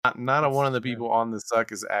not one of the people on the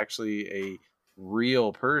Succ is actually a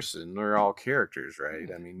real person. They're all characters, right?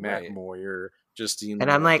 I mean, Matt Moyer, Justine, and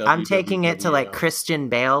I'm like, I'm taking it to like Christian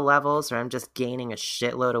Bale levels, where I'm just gaining a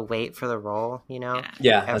shitload of weight for the role. You know?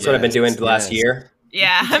 Yeah, that's what I've been doing the last year.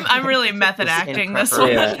 Yeah, I'm really method acting this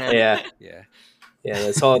one. Yeah.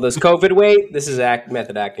 This COVID weight. This is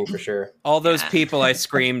method acting for sure. All those people I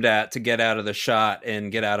screamed at to get out of the shot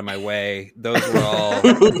and get out of my way. Those were all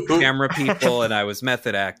camera people, and I was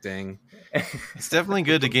method acting. It's definitely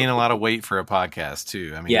good to gain a lot of weight for a podcast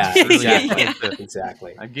too. I mean,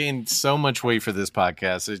 exactly. I gained so much weight for this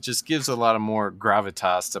podcast. It just gives a lot of more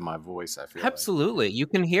gravitas to my voice. I feel absolutely. You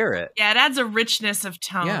can hear it. Yeah, it adds a richness of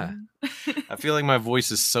tone. Yeah. I feel like my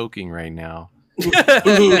voice is soaking right now.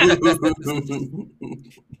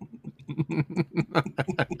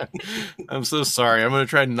 I'm so sorry. I'm going to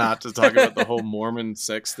try not to talk about the whole Mormon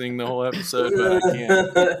sex thing the whole episode, but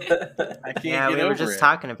I can't. Yeah, we were just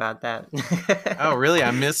talking about that. Oh, really? I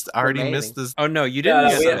already missed this. Oh no, you didn't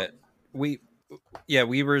miss it. We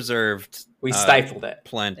reserved. We stifled it.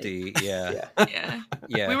 Plenty. Yeah.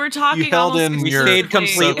 We were talking. You held in. We stayed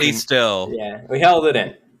completely still. Yeah, we held it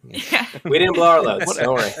in. Yeah. We didn't blow our loads.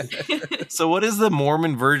 Don't worry. So what is the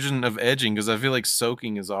Mormon version of edging? Because I feel like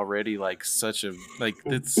soaking is already like such a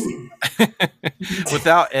it's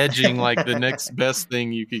without edging like the next best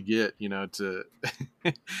thing you could get, to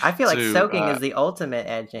I feel like soaking is the ultimate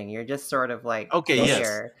edging. You're just sort of like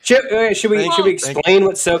yes. Should we explain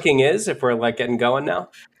what soaking is if we're like getting going now?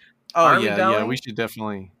 Oh yeah, we should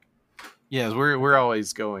definitely. Yes, we're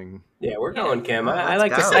always going. Yeah, we're going, Kim. I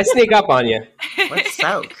like to. I sneak up on you. Let's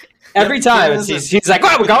soak. Every time he's like,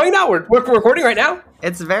 "Oh, we're going now. We're recording right now."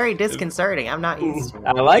 It's very disconcerting. I'm not used to it.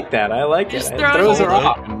 I like that. I like it. It throws her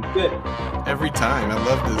off. Good. Every time. I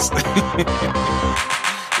love this.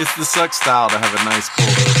 It's the Succ style to have a nice cold.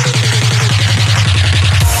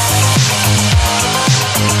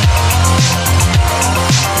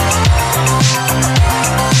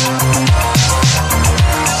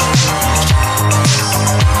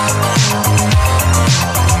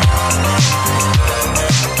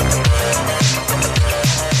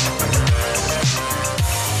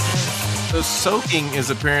 So soaking is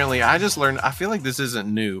apparently, I just learned, I feel like this isn't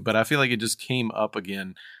new, but I feel like it just came up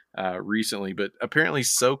again recently. But apparently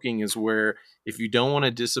soaking is where if you don't want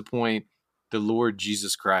to disappoint the Lord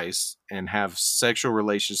Jesus Christ and have sexual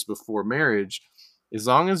relations before marriage, as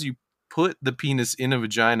long as you put the penis in a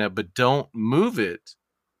vagina but don't move it,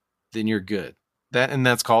 then you're good.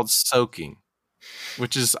 That's called soaking,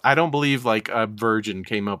 which is, I don't believe like a virgin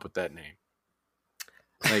came up with that name.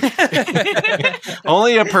 Like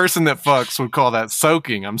only a person that fucks would call that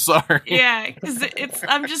soaking. I'm sorry. Yeah, because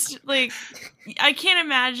I'm just like, I can't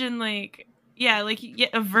imagine like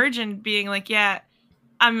a virgin being like, yeah,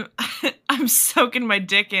 I'm soaking my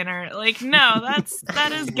dick in her. Like, no,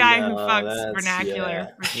 that is guy who fucks vernacular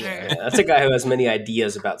for sure. Yeah. That's a guy who has many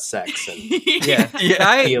ideas about sex. And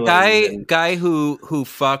guy who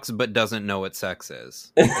fucks but doesn't know what sex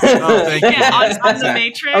is. On the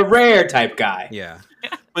Matrix. A rare type guy. Yeah.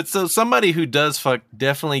 But so somebody who does fuck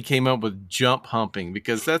definitely came up with jump humping,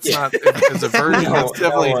 because that's not, as a virgin, that's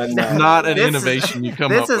definitely not an innovation you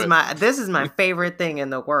come up with. This is my favorite thing in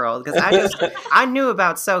the world, because I knew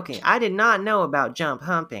about soaking. I did not know about jump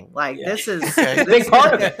humping. Like this is a big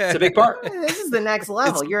part of it. It's a big part. This is the next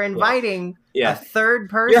level. You're inviting a third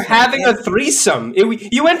person. You're having a threesome.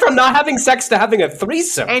 You went from not having sex to having a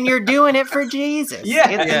threesome, and you're doing it for Jesus. Yeah,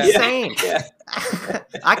 it's insane. Yeah.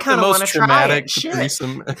 I kind of want to try it.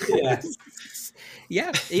 Threesome.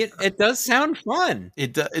 Yeah, it does sound fun.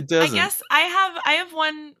 It does. I guess I have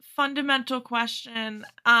one fundamental question.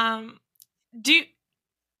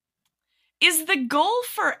 Is the goal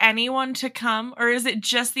for anyone to come, or is it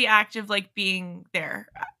just the act of like being there?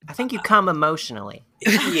 I think you come emotionally.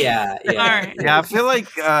 Yeah. All right. Yeah,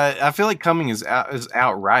 I feel like coming is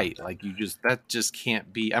outright. Like that just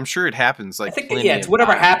can't be. I'm sure it happens. Like, I think it's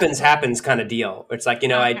whatever happens kind of deal. It's like,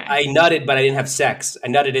 I nutted, but I didn't have sex. I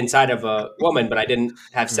nutted inside of a woman, but I didn't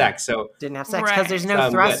have sex. So didn't have sex because there's no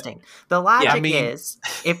thrusting. Good. The logic is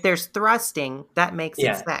if there's thrusting, that makes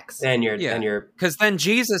it sex. Then you're because then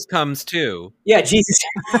Jesus comes too. Yeah, Jesus.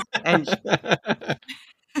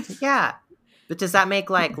 Yeah. But does that make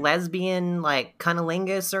like lesbian, like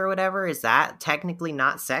cunnilingus or whatever? Is that technically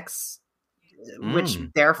not sex? Which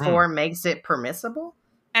therefore makes it permissible?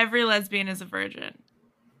 Every lesbian is a virgin.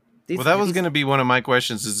 That was going to be one of my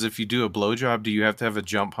questions: is if you do a blowjob, do you have to have a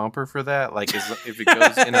jump humper for that? Like, if it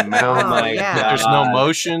goes in a mouth, there's no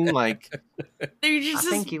motion. Like, I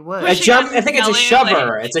think you would. I think it's a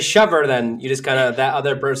shover. It's a shover. Then you just kind of that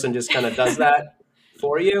other person just kind of does that.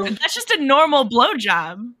 for you. That's just a normal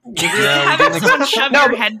blowjob. Yeah, Having someone shove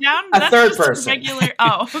your head down. A That's third just person. Regular.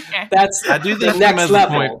 Oh, okay. That's I do the think next as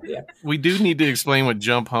level. a point, we do need to explain what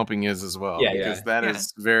jump humping is as well. Yeah, because that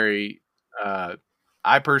is very.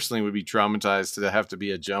 I personally would be traumatized to have to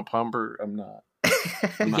be a jump humper. I'm not.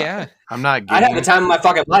 I'm not. I'd have the time of my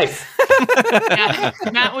fucking life. Yeah.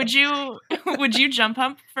 Matt, would you jump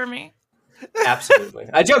hump for me? Absolutely.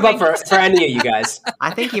 I jump up for any of you guys. I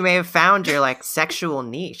think you may have found your like sexual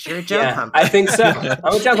niche. You're a jump humper. I think so.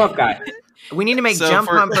 I'm a jump hump guy. We need to make jump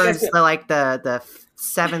humpers the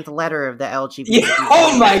seventh letter of the LGBT. Yeah.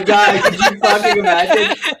 Oh my god! Could you fucking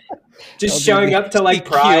imagine? Just showing up to like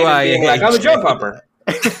Pride and being like, "I'm a jump humper."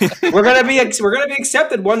 We're gonna be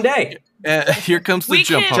accepted one day. Here comes the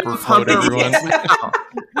jump humper float, everyone.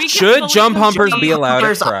 Should jump humpers be allowed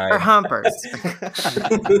at Pride? Humpers.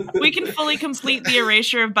 We can fully complete the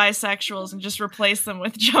erasure of bisexuals and just replace them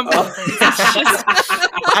with jump humpers.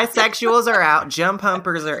 Bisexuals are out. Jump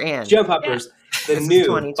humpers are in. Jump humpers, the new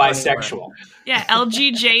bisexual. Yeah,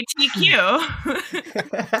 LGJTQ.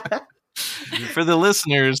 For the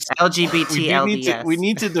listeners, LGBT we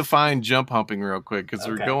need to define jump humping real quick because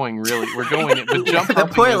we're going. But jump the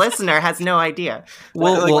humping poor listener has no idea.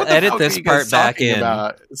 We'll edit this part back in.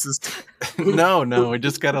 No, we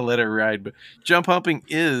just gotta let it ride. But jump humping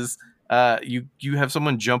is you have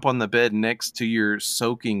someone jump on the bed next to your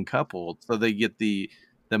soaking couple, so they get the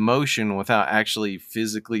motion without actually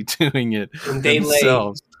physically doing it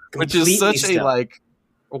themselves, which is such a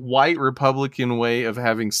white Republican way of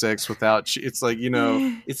having sex without. It's like,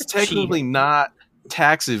 it's technically not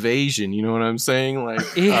tax evasion. You know what I'm saying? Like,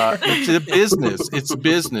 it's a business. It's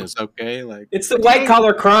business. Okay, like it's the white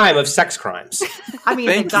collar crime of sex crimes. I mean,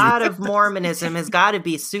 the God of Mormonism has got to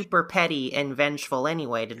be super petty and vengeful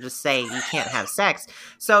anyway to just say you can't have sex.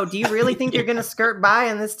 So, do you really think you're going to skirt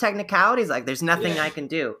by on this technicality? He's like, there's nothing I can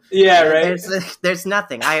do. Yeah, right. There's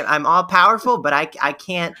nothing. I'm all powerful, but I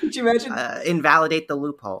can't. Could you imagine invalidate the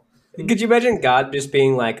loophole? Could you imagine God just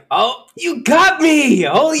being like, "Oh, you got me!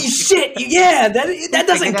 Holy shit! That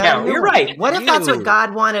doesn't count. You're right." What if that's what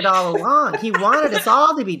God wanted all along? He wanted us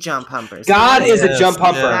all to be jump humpers. God is a jump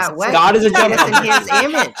humper. God is a jump humper. In His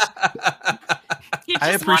image.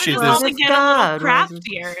 I appreciate this. this. To get a little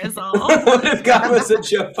craftier is all. What if God was a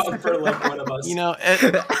jump humper like one of us?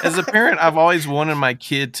 As a parent, I've always wanted my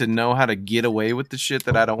kid to know how to get away with the shit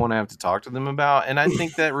that I don't want to have to talk to them about, and I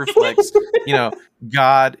think that reflects,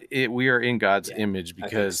 God. We are in God's image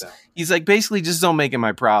because He's like, basically, just don't make it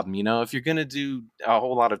my problem. If you're gonna do a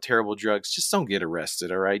whole lot of terrible drugs, just don't get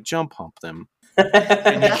arrested. All right, jump hump them.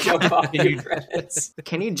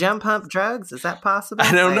 Can you jump hump drugs? Is that possible?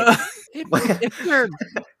 I don't know.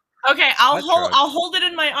 Okay, I'll hold it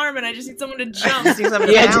in my arm, and I just need someone to jump. Just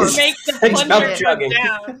make the plunger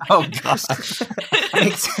down. Oh god!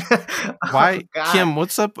 Why, God. Kim?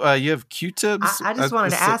 What's up? You have Q-tips? I just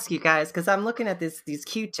wanted to ask you guys because I'm looking at these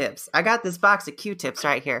Q-tips. I got this box of Q-tips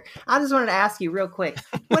right here. I just wanted to ask you real quick: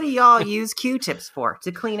 what do y'all use Q-tips for?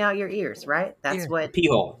 To clean out your ears, right? That's what pee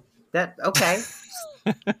hole. Okay.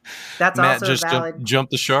 That's Matt also just valid. Jump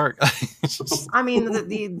the shark. I mean,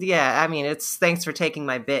 it's thanks for taking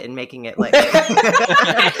my bit and making it like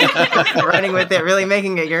running with it, really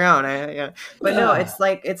making it your own. But no, it's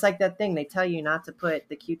like that thing they tell you not to put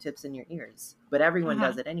the Q-tips in your ears, but everyone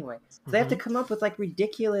does it anyway. So they have to come up with like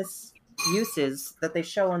ridiculous uses that they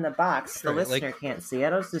show on the box. The listener can't see. I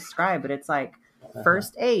don't describe, but it's like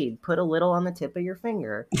first aid. Put a little on the tip of your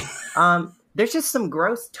finger. There's just some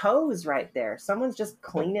gross toes right there. Someone's just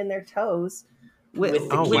cleaning their toes with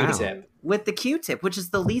the Q-tip. With the Q-tip, which is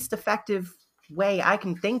the least effective way I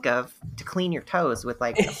can think of to clean your toes with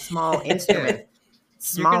like a small instrument,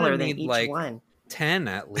 smaller than each one. 10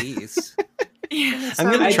 at least.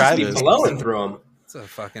 I'm gonna try this. Blowing through them. It's a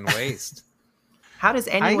fucking waste. How does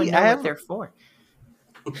anyone know what they're for?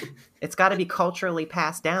 It's got to be culturally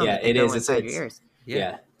passed down. Yeah, it is. It's your ears.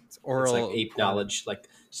 Yeah. It's oral. It's like ape knowledge, like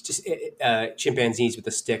just chimpanzees with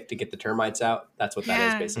a stick to get the termites out. That's what that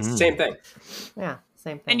is, basically. It's the same thing. Yeah,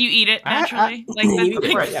 same thing. And you eat it naturally.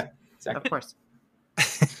 Yeah, exactly. Of course.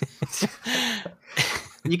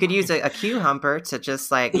 You could use a Q humper to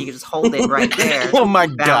just you could just hold it right there. Oh my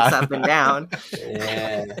bounce god! Up and down.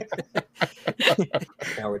 Yeah.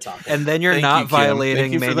 Now we're talking. And then you're not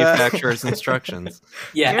violating manufacturer's instructions.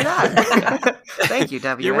 Yeah, you're not. Thank you,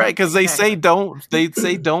 W. You're right, because they say don't. They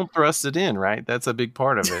say don't thrust it in. Right, that's a big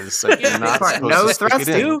part of it. It's like you're not no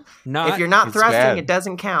thrusting. If you're not thrusting, it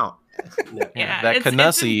doesn't count. That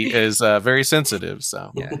Canussi is very sensitive.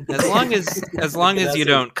 So as long as you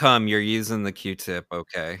don't come, you're using the Q-tip.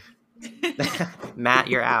 Okay, Matt,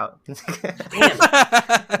 you're out.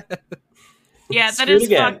 Yeah, that is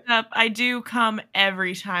fucked up. I do come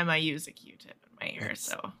every time I use a Q-tip in my ear,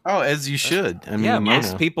 so. Oh, as you should. I mean, Yeah,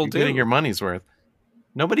 most people you're do. getting your money's worth.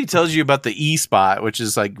 Nobody tells you about the E spot, which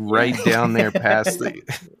is like right down there past the.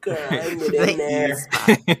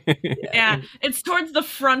 Yeah, it's towards the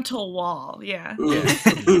frontal wall. Yeah.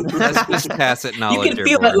 That's just tacit knowledge. You can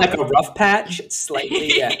feel it like a rough patch,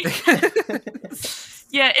 slightly. Yeah.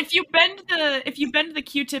 Yeah, if you bend the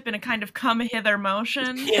Q-tip in a kind of come hither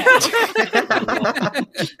motion. Yeah.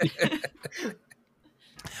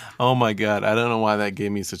 Oh my god, I don't know why that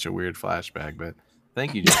gave me such a weird flashback, but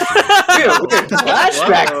thank you. Dude, weird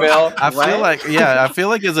flashback, Phil. I feel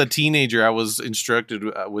like as a teenager I was instructed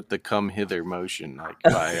with the come hither motion, like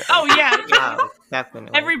by. Oh yeah, Wow,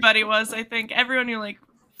 definitely. everybody was. I think everyone who like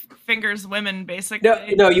fingers women basically.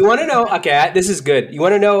 No. You want to know? Okay, this is good. You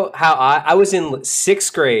want to know how I was in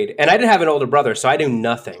 6th grade, and I didn't have an older brother, so I knew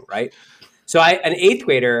nothing, right? So an 8th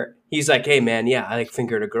grader, he's like, "Hey man, yeah, I like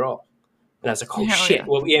fingered a girl," and I was like, "Oh shit!" Yeah.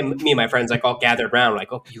 Well, me and my friends like all gathered around,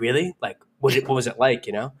 like, "Oh, you really? Like, what was it like,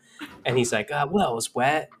 you know?" And he's like, "Well, it was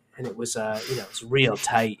wet, and it was, it was real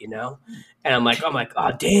tight, you know." And I'm like,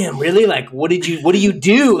 "Oh, damn, really? Like, what do you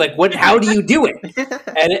do? Like, how do you do it?"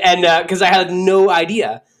 And because I had no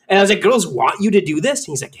idea. And I was like, "Girls want you to do this?" And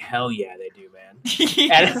he's like, "Hell yeah, they do, man."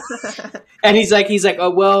 And he's like, "Oh,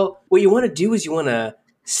 well, what you want to do is you want to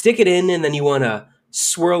stick it in and then you want to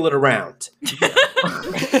swirl it around."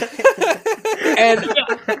 And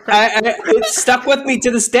it stuck with me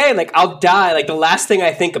to this day. Like, I'll die. Like, the last thing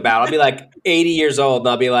I think about, I'll be like 80 years old and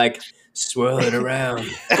I'll be like, swirl it around.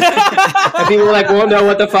 And people like won't know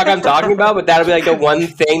what the fuck I'm talking about, but that'll be like the one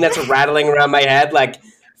thing that's rattling around my head. Like,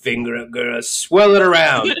 finger it, girl, swirl it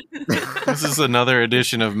around. This is another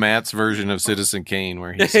edition of Matt's version of Citizen Kane,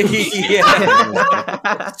 where he's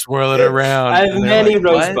swirl it around. I have many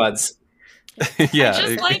rosebuds.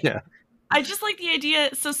 I just like the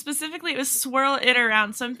idea. So specifically, it was swirl it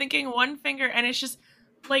around. So I'm thinking one finger, and it's just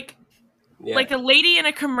like a lady in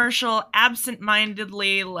a commercial,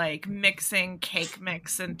 absent-mindedly like mixing cake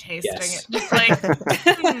mix and tasting it, just like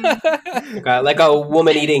a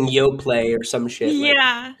woman eating Yoplait or some shit.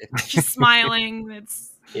 Yeah, just smiling.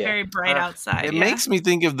 It's very bright outside. It makes me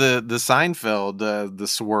think of the Seinfeld, the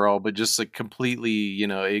swirl, but just a completely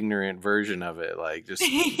ignorant version of it. Like just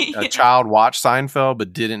a child watched Seinfeld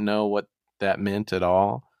but didn't know what that meant at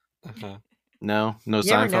all. Uh-huh. No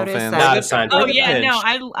Seinfeld fan. Not a Seinfeld. Oh yeah, no,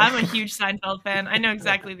 I'm a huge Seinfeld fan. I know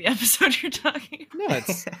exactly the episode you're talking about.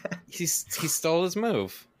 No, he stole his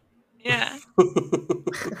move. Yeah.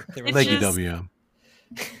 Thank you, WM.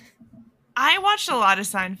 I watched a lot of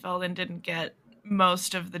Seinfeld and didn't get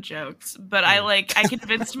most of the jokes, but I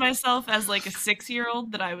convinced myself as like a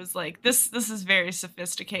 6-year-old that I was like, this is very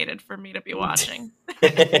sophisticated for me to be watching.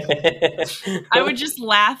 I would just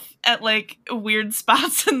laugh at like weird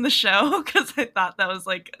spots in the show because I thought that was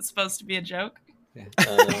like supposed to be a joke.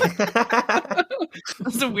 I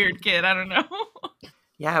was a weird kid. I don't know.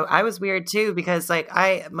 Yeah, I was weird too because like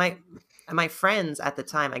my friends at the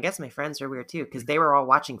time, I guess my friends were weird too because they were all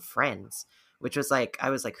watching Friends. Which was like,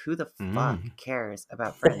 I was like, who the fuck cares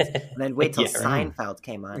about Friends? And then wait till Seinfeld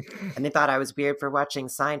came on. And they thought I was weird for watching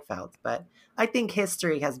Seinfeld. But I think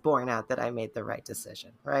history has borne out that I made the right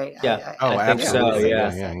decision, right? Yeah. I think so,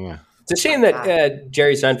 yeah. It's a shame that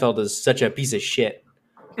Jerry Seinfeld is such a piece of shit.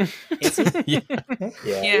 Yeah.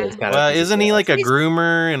 Well, isn't he like a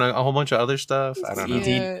groomer and a whole bunch of other stuff? I don't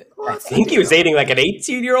know. I think he was dating like an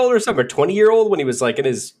 18-year-old or something, or 20-year-old when he was like in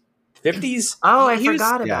his 50s. Oh, I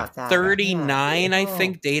forgot about that. 39, I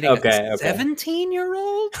think, dating a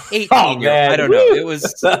 17-year-old, 18-year-old. I don't know. It was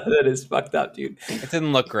that is fucked up, dude. It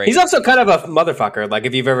didn't look great. He's also kind of a motherfucker. Like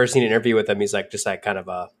if you've ever seen an interview with him, he's like just like kind of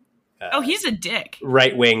a he's a dick,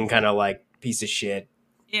 right wing kind of like piece of shit.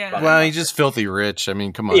 Yeah. Well, he's just filthy rich. I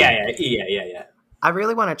mean, come on. Yeah. I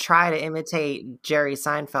really want to try to imitate Jerry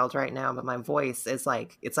Seinfeld right now, but my voice is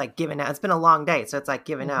like it's like giving out. It's been a long day, so it's like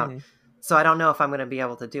giving out. So I don't know if I'm going to be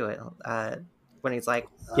able to do it when he's like,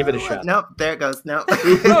 give it a shot. Nope, there it goes. Nope.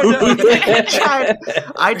 I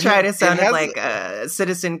tried to sound like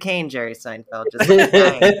Citizen Kane, Jerry Seinfeld. Just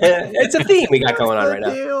it's a theme we got going on right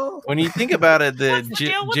now. When you think about it,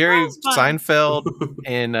 Jerry Seinfeld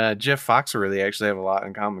and Jeff Foxworthy actually have a lot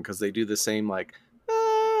in common because they do the same like,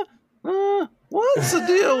 what's the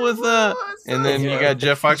deal with and then you got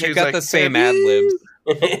Jeff Foxworthy. You got like, the same ad libs.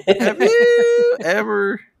 Have you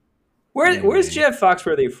ever? Where's Jeff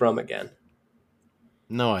Foxworthy from again?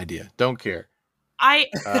 No idea. Don't care.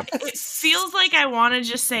 It feels like I want to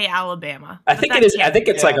just say Alabama. I think it is. I think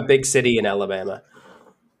it's like a big city in Alabama.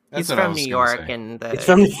 He's what I from was New gonna York, say. and It's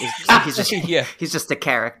from he's just a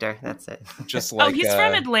character. That's it. Just like he's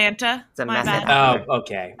from Atlanta. It's a My method. bad. Oh,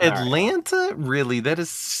 okay. All right. Atlanta, really?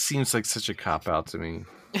 Seems like such a cop out to me.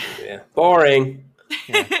 Yeah. Boring.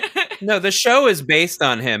 No, the show is based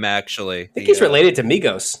on him, actually. I think he's related to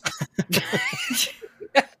Migos.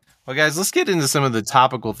 Well, guys, let's get into some of the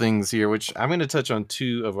topical things here, which I'm going to touch on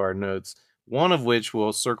 2 of our notes, one of which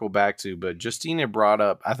we'll circle back to. But Justina brought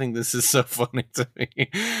up, I think this is so funny to me,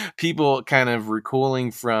 people kind of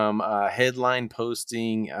recoiling from headline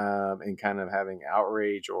posting and kind of having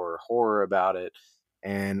outrage or horror about it,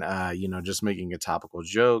 and just making a topical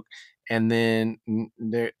joke. And then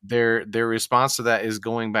their response to that is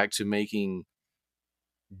going back to making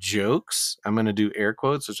jokes. I'm going to do air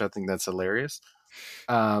quotes, which I think that's hilarious.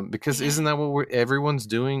 Because isn't that what everyone's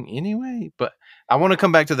doing anyway? But I want to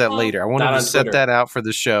come back to that later. I wanted to set that out for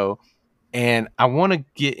the show, and I want to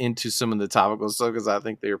get into some of the topical stuff because I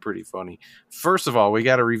think they're pretty funny. First of all, we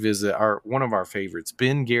got to revisit one of our favorites.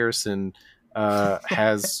 Ben Garrison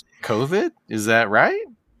has COVID. Is that right?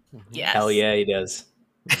 Yes. Hell yeah, he does.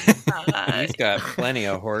 He's got plenty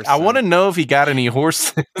of horse. I want to know if he got any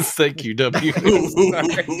horse. Thank you, W.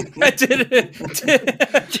 I did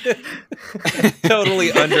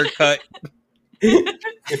totally undercut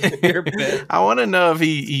your bit. I want to know if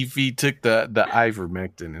he took the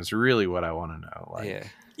ivermectin. Is really what I want to know. Yeah.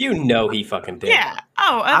 You know he fucking did. Yeah.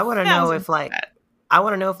 Oh, I want to know if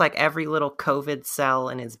 1,000%. every little COVID cell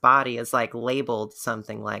in his body is like labeled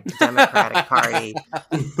something like Democratic Party.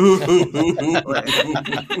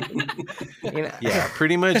 Yeah,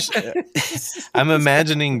 pretty much. I'm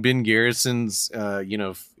imagining Ben Garrison's,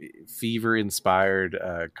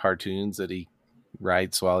 fever-inspired cartoons that he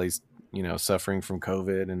writes while he's, suffering from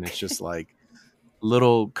COVID, and it's just like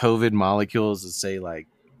little COVID molecules that say like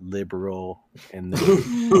liberal, and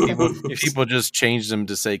then people just change them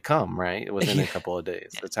to say "come" right within a couple of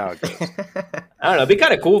days. That's how it goes. I don't know. It'd be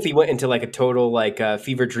kind of cool if he went into like a total like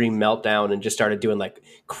fever dream meltdown and just started doing like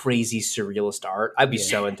crazy surrealist art. I'd be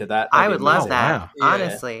so into that. I would love that. Wow.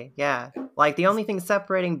 Honestly, yeah. Like the only thing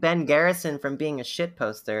separating Ben Garrison from being a shit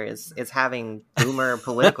poster is having boomer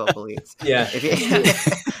political beliefs. Yeah.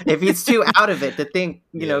 If he's too out of it to think,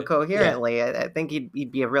 coherently, I think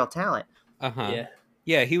he'd be a real talent. Yeah.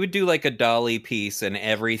 Yeah, he would do like a Dolly piece, and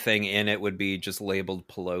everything in it would be just labeled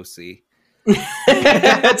Pelosi.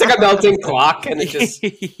 It's like a melting clock, and it just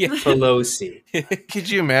Pelosi. Could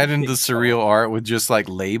you imagine the surreal art with just like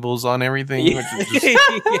labels on everything, which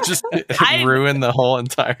would just ruin the whole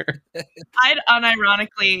entire? I'd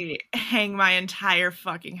unironically hang my entire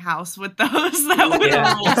fucking house with those. That would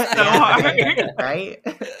rule so hard. Right?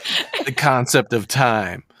 The concept of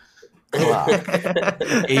time. Clock.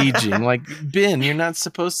 Aging, like Ben, you're not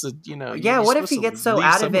supposed to, Yeah, what if he gets so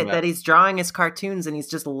out of it that he's drawing his cartoons and he's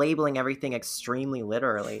just labeling everything extremely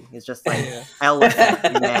literally? He's just like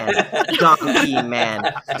elephant man, donkey man,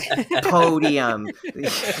 podium.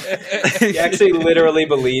 He actually literally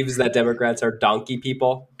believes that Democrats are donkey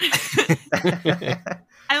people. I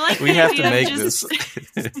like we the have to idea of make just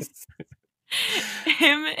this.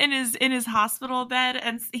 him in his hospital bed,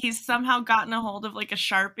 and he's somehow gotten a hold of like a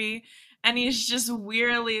Sharpie, and he's just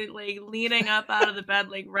wearily like leaning up out of the bed,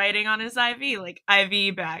 like writing on his IV, like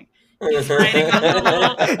IV bag. He's writing on the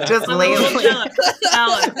little, Just on the little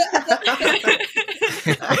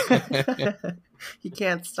Ellen. He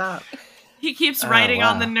can't stop. He keeps writing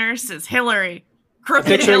on the nurses. Hillary. Crooked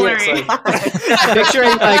Picturing Hillary.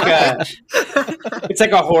 picturing like it's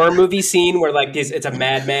like a horror movie scene where like it's a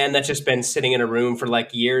madman that's just been sitting in a room for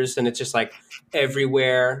like years, and it's just like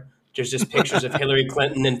everywhere there's just pictures of Hillary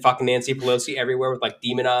Clinton and fucking Nancy Pelosi everywhere with like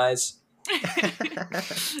demon eyes. And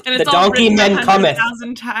it's The all donkey written men cometh.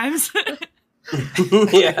 100,000 times.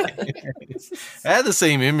 Yeah. I had the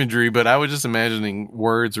same imagery, but I was just imagining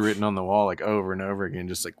words written on the wall like over and over again,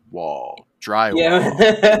 just like wall, drywall,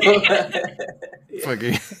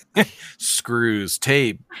 fucking screws,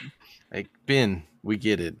 tape. Like Ben, we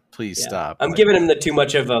get it. Please stop. I'm like, giving him the too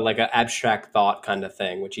much of a like an abstract thought kind of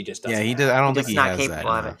thing, which he just doesn't. Yeah, he have. does. I don't He's think he not has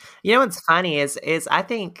capable that. of it. You know what's funny is I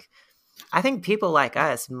think people like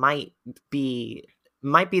us might be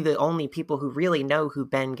the only people who really know who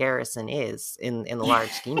Ben Garrison is in the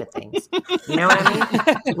large scheme of things. You know what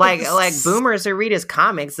I mean? Like boomers who read his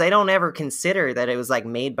comics, they don't ever consider that it was like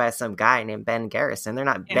made by some guy named Ben Garrison. They're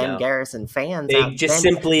not Ben Garrison fans. They just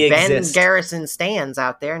simply exist. Ben Garrison stands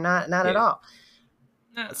out there, not at all.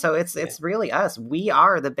 No. So it's really us. We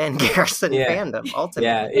are the Ben Garrison fandom,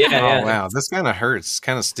 ultimately. Oh wow, this kind of hurts.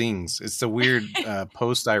 Kind of stings. It's the weird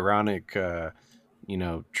post-ironic,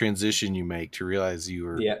 transition you make to realize you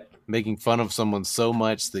were Yeah. making fun of someone so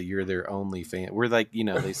much that you're their only fan. We're like,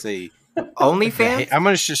 they say OnlyFans? I'm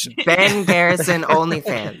gonna just Ben Garrison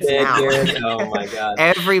OnlyFans. Ben now. Garrison, oh my god.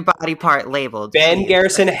 Every body part labeled. Ben please.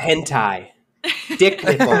 Garrison hentai. Dick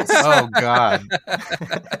nipples. oh god.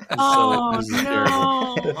 Oh this is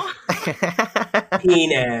terrible. no!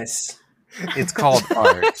 Penis. It's called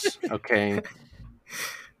art. Okay.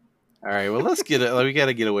 All right. Well, let's get it. We got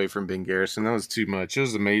to get away from Ben Garrison. That was too much. It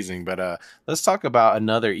was amazing, but let's talk about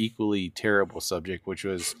another equally terrible subject, which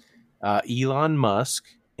was Elon Musk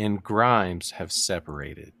and Grimes have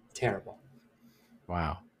separated. Terrible.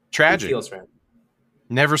 Wow. It Tragic. feels right.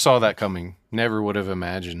 Never saw that coming. Never would have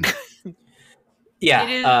imagined. Yeah.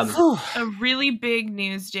 It is a really big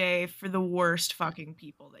news day for the worst fucking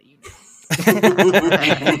people that you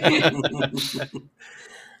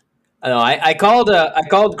know. I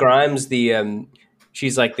called Grimes the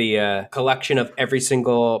she's like the collection of every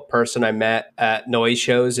single person I met at noise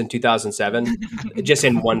shows in 2007, just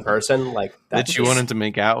in one person. Like that you wanted to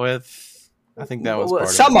make out with. I think that was part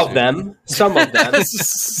some of of them. Some of them.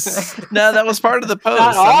 No, that was part of the post.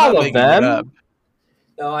 Not all of them. Up.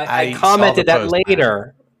 No, I I commented saw the that post,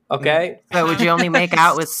 later. Okay. So would you only make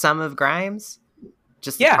out with some of Grimes?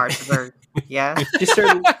 Just the Yeah. parts of her. Yeah. Just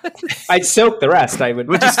certain. I'd soak the rest. I would.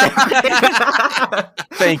 Would you stay?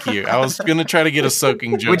 Thank you. I was gonna try to get a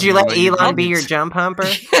soaking joke. Would you let but Elon be didn't. your jump humper?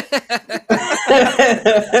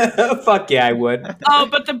 Fuck yeah, I would. Oh,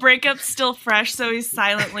 but the breakup's still fresh, so he's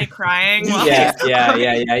silently crying. While Yeah.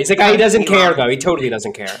 He's like, he doesn't care though. He totally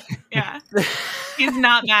doesn't care. Yeah. He's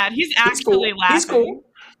not mad. He's actually laughing. He's cool.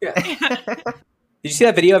 Yeah. Did you see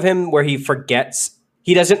that video of him where he forgets?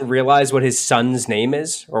 He doesn't realize what his son's name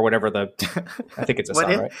is, or whatever I think it's a What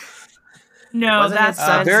son, is- right? No, Wasn't that's his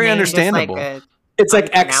son's very name just understandable. It's like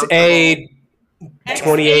Unpronounceable.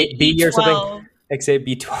 XA28B or something.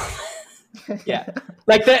 XAB12. Yeah,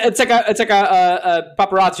 like it's like a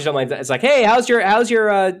paparazzi or something like that. It's like, hey, how's your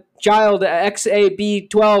child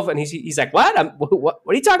XAB12? And he's like, what? What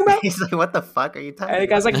are you talking about? He's like, what the fuck are you talking And the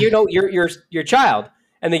about? guy's like, your child.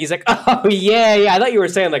 And then he's like, oh yeah. I thought you were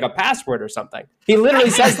saying like a password or something. He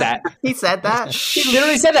literally says that. He said that? He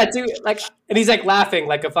literally said that too. Like, and he's like laughing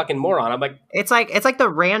like a fucking moron. I'm like, It's like the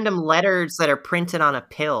random letters that are printed on a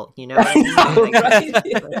pill, you know what I mean? I know, Like,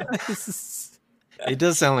 right? It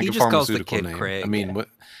does sound like He a just calls the pharmaceutical kid name. Craig. I mean,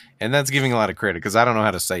 and that's giving a lot of credit because I don't know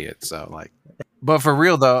how to say it. So like, but for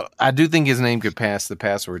real though, I do think his name could pass the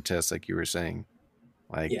password test, like you were saying.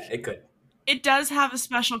 Like, Yeah, it could. It does have a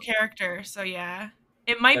special character, so yeah.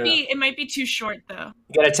 It might be too short though.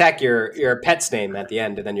 You gotta tack your pet's name at the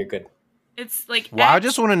end, and then you're good. It's like well, I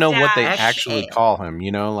just want to know what they X- actually call him.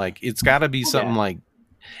 Like it's got to be something like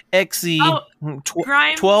XE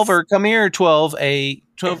Grimes- 12 or come here 12A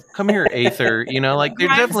 12 come here Aether. Like there's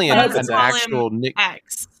Grimes definitely does an call actual him nick.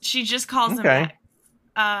 X. She just calls him Okay.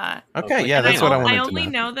 X. Okay, yeah, And that's what I wanted I to only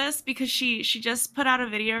know. know this because she just put out a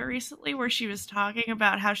video recently where she was talking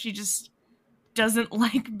about how she just doesn't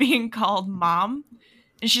like being called mom.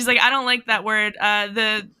 And she's like, I don't like that word.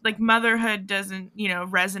 The like motherhood doesn't,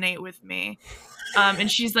 resonate with me.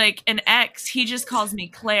 And she's like, an ex, he just calls me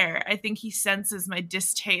Claire. I think he senses my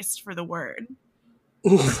distaste for the word.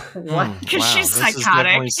 what? Because she's this is psychotic.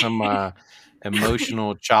 definitely some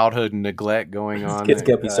emotional childhood neglect going on. Kids that,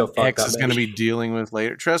 gonna be so fucked X up, is man. going to be dealing with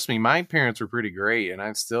later. Trust me, my parents were pretty great, and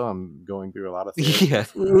I still am going through a lot of things. Yeah.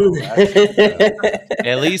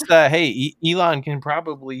 At least, hey, Elon can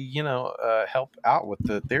probably, help out with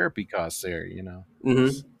the therapy costs there.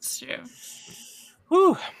 Mhm. It's true.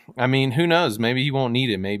 Whew. I mean, who knows? Maybe he won't need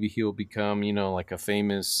it. Maybe he'll become, like a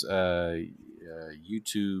famous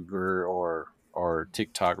YouTuber or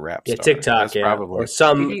TikTok rap Yeah, star. TikTok, That's yeah, probably. or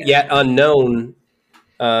some Yeah. yet unknown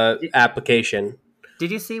application. Did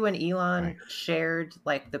you see when Elon Right. shared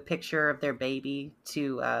like the picture of their baby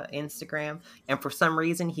to Instagram, and for some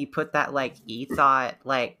reason he put that like e-thought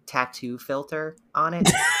like tattoo filter on it?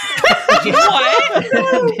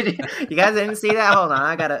 What? You guys didn't see that? Hold on,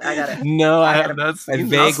 I gotta. No, I I have gotta- not seen I that.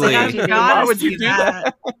 vaguely- I'll send it to you. Gotta Why would see you do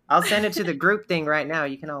that? I'll send it to the group thing right now.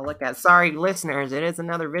 You can all look at. Sorry, listeners, it is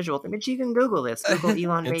another visual thing, but you can Google this. Google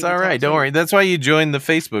Elon. It's baby all right. Don't tattoo. worry. That's why you joined the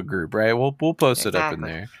Facebook group, right? We'll post it up in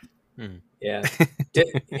Exactly. there. Yeah,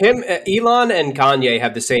 him, Elon, and Kanye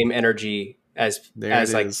have the same energy as There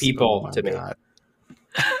as it like is. people Oh my to me. God.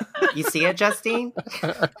 You see it, Justine?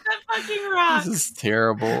 That fucking rocks. This is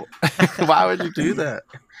terrible. Why would you do that?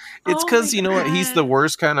 It's Oh because my you know what? He's the God.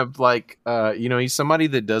 worst kind of like, he's somebody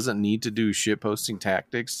that doesn't need to do shit posting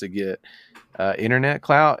tactics to get internet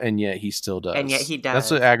clout, and yet he still does. And yet he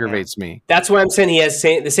That's what does, yeah. aggravates me. That's why I'm saying he has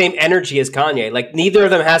the same energy as Kanye. Like, neither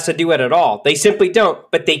of them has to do it at all. They simply don't,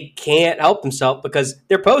 but they can't help themselves because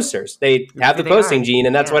they're posters. They have the They posting are, gene,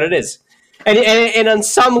 and that's yeah. what it is. And on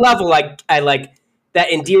some level, I like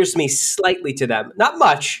that endears me slightly to them. Not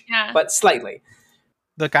much, Yeah. but slightly.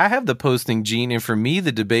 Look, I have the posting gene, and for me,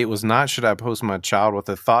 the debate was not should I post my child with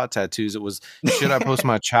the thought tattoos. It was should I post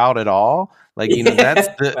my child at all? Like,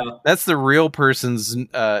 that's the real person's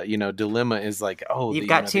dilemma is like, oh, You've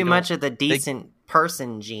got too much of the decent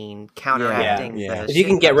person gene counteracting. Yeah. The If you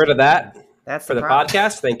can shit get rid of that that's for the problem.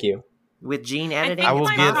 podcast, thank you. With gene think editing, I will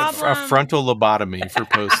my get a problem- frontal lobotomy for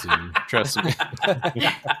posting. Trust me.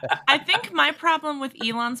 I think my problem with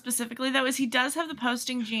Elon specifically, though, is he does have the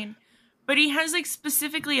posting gene, but he has like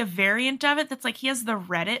specifically a variant of it that's like he has the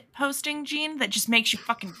Reddit posting gene that just makes you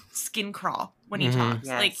fucking skin crawl when he talks.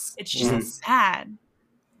 Yes. Like it's just sad.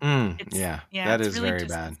 It's, that it's is really very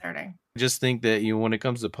bad. disconcerting. I just think that when it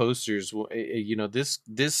comes to posters,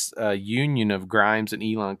 this union of Grimes and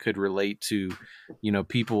Elon could relate to,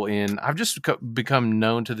 people in. I've just become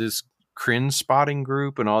known to this cringe spotting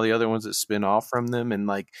group and all the other ones that spin off from them, and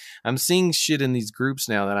like I'm seeing shit in these groups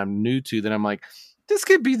now that I'm new to that I'm like, this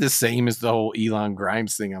could be the same as the whole Elon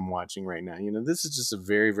Grimes thing I'm watching right now. This is just a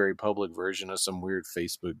very, very public version of some weird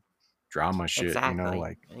Facebook drama shit.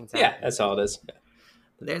 Exactly. Yeah, that's all it is.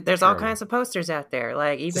 There's all kinds of posters out there.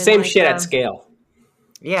 Like even It's the same like, shit at scale.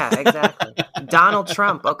 Yeah, exactly. Donald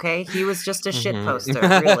Trump. Okay, he was just a shit poster.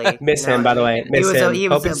 Really, Miss him, by the way. He was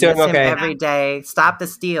Hope it's doing miss him okay. every day. Stop the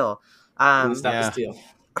steal. Stop the steal.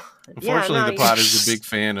 Unfortunately, the pod is a big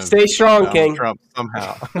fan of Stay strong, Donald King. Trump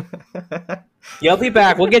somehow. You'll be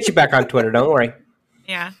back. We'll get you back on Twitter. Don't worry.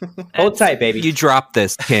 Yeah. Hold tight, baby. You drop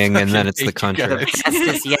this, King, and then it's the country. The best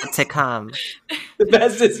is yet to come. The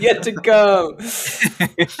best is yet to come.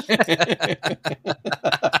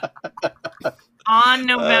 On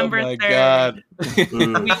November 3rd, God. we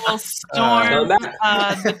will storm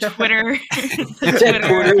the Twitter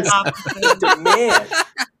offices. Man.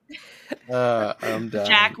 I'm done.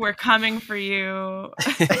 Jack, we're coming for you.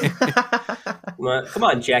 Come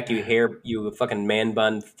on, Jack, you fucking man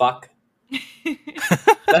bun fuck.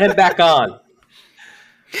 Let him back on.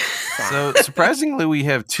 So surprisingly, we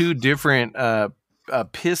have two different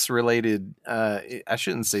piss related. I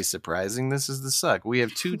shouldn't say surprising. This is the Succ. We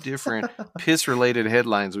have two different piss related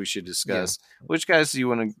headlines we should discuss. Yeah. Which guys do you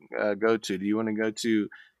want to go to? Do you want to go to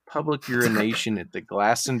public urination at the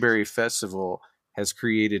Glastonbury Festival has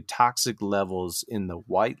created toxic levels in the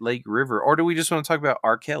White Lake River, or do we just want to talk about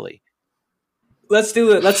R. Kelly? Let's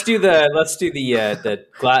do the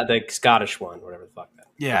Scottish one, whatever the fuck that.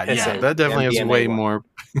 Yeah, that definitely has way more.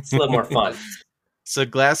 It's a little more fun. So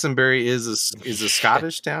Glastonbury is a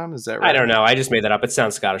Scottish town, is that right? I don't know. I just made that up. It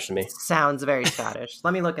sounds Scottish to me. Sounds very Scottish.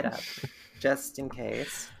 Let me look it up, just in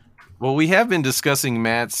case. Well, we have been discussing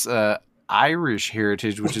Matt's Irish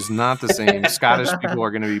heritage, which is not the same. Scottish people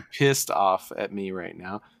are going to be pissed off at me right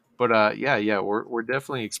now, but we're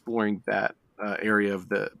definitely exploring that area of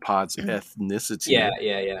the pod's ethnicity.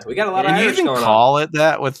 Yeah. We got a lot of Irish Irish going going call on. it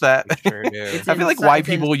that with that. Sure do. I feel like white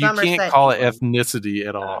people, you can't call it ethnicity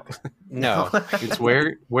at all. No, it's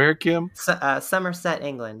where Kim? Somerset,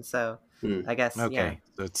 England. So I guess okay.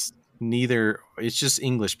 So it's neither. It's just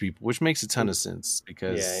English people, which makes a ton of sense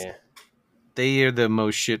because they are the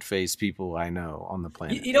most shit-faced people I know on the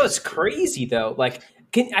planet. You know, it's crazy though. Like,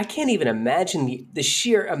 I can't even imagine the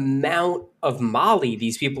sheer amount of Molly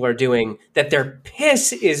these people are doing. That their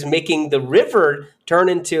piss is making the river turn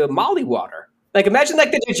into Molly water. Like, imagine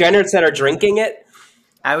like the degenerates that are drinking it.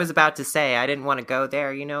 I was about to say I didn't want to go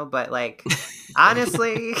there, but like,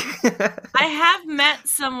 honestly, I have met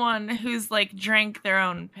someone who's like drank their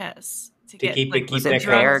own piss to keep their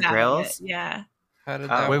Bear Grylls. Yeah. How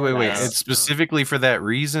did that wait. work? It's specifically for that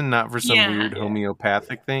reason, not for some weird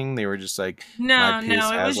homeopathic thing. They were just like, my piss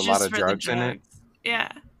has a lot of drugs in it.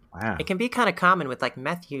 Yeah. Wow. It can be kind of common with like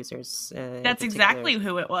meth users. That's exactly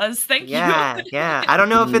who it was. Thank you. Yeah. I don't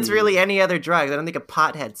know if it's really any other drugs. I don't think a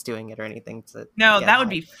pothead's doing it or anything. No, that would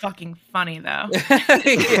be fucking funny though.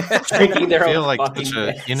 Drinking their I feel own like fucking such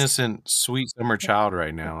an piss. innocent, sweet summer child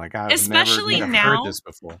right now. Like I've Especially never now, heard this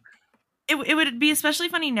before. It would be especially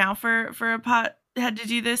funny now for a pot had to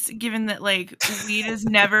do this, given that like weed has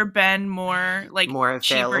never been more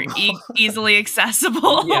cheaper, easily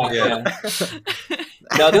accessible. Yeah.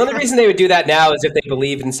 No, the only reason they would do that now is if they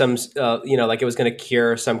believed in some, like it was going to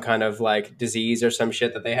cure some kind of like disease or some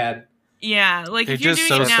shit that they had. Yeah, like They're if you're just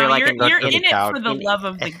doing it so now, like you're in it couch. for the love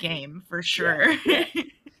of the game for sure. Yeah.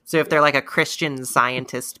 So if they're like a Christian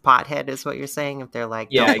Scientist pothead, is what you're saying? If they're like,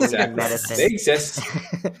 Yeah, don't believe in exactly. medicine. They exist.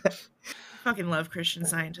 Fucking love Christian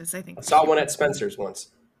Scientists. I think I saw one at Spencer's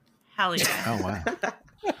once. hell yeah. Oh wow.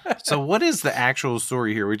 So what is the actual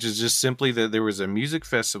story here? Which is just simply that there was a music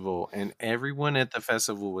festival and everyone at the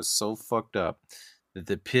festival was so fucked up that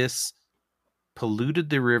the piss polluted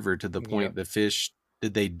the river to the point the fish,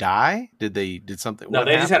 did they die? Did something? No, what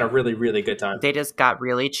they just happened? had a really, really good time. They just got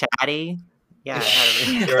really chatty. Yeah,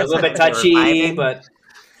 They were a little bit touchy, but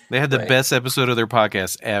They had the best episode of their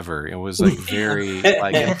podcast ever. It was like very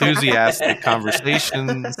like enthusiastic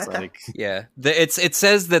conversations. Like it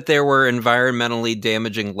says that there were environmentally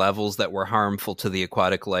damaging levels that were harmful to the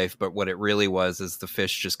aquatic life, but what it really was is the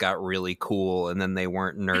fish just got really cool, and then they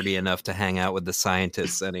weren't nerdy enough to hang out with the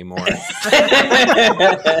scientists anymore.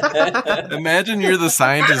 imagine you're the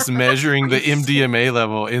scientist measuring the MDMA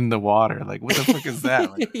level in the water. Like, what the fuck is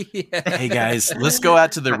that? Like, hey guys, let's go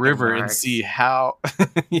out to the river and see how.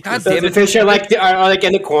 God so damn the it. fish are like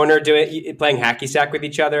in the corner playing hacky sack with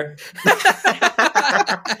each other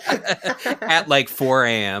At like 4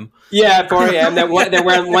 a.m. Yeah, 4 a.m.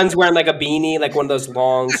 One's wearing like a beanie, like one of those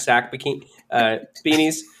long sack beanies.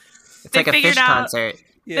 It's They like a figured fish out- concert.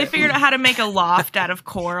 They figured out how to make a loft out of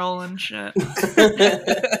coral and shit.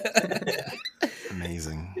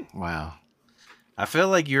 Amazing! Wow. I feel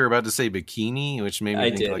like you were about to say bikini, which made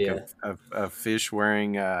me think a fish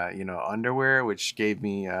wearing underwear, which gave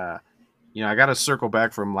me I got to circle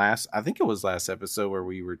back from last episode where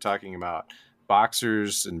we were talking about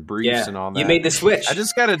boxers and briefs and all that. You made the switch. I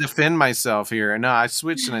just got to defend myself here. No, I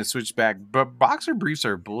switched back. But boxer briefs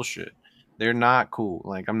are bullshit. They're not cool.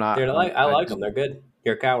 Like I like them. They're good.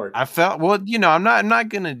 You're a coward. I felt I'm not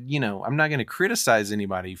gonna criticize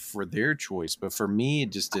anybody for their choice, but for me,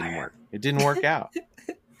 it just didn't work. It didn't work out.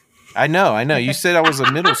 I know. You said I was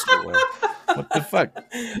a middle schooler. What the fuck?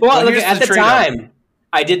 Well, look, at the time,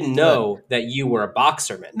 I didn't know that you were a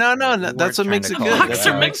boxer man. No. That's what makes it good. That's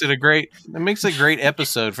what makes it a great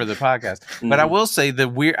episode for the podcast. But I will say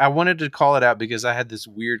I wanted to call it out because I had this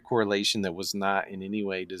weird correlation that was not in any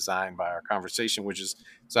way designed by our conversation, which is,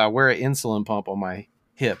 so I wear an insulin pump on my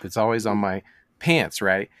hip. It's always on my pants,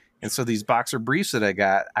 right? And so these boxer briefs that I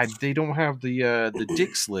got, they don't have the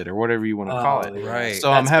dick slit or whatever you want to call it. Right.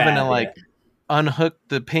 So I'm having to unhook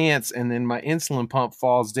the pants, and then my insulin pump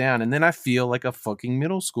falls down, and then I feel like a fucking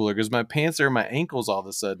middle schooler because my pants are in my ankles all of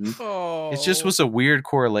a sudden. It just was a weird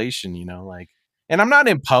correlation, and I'm not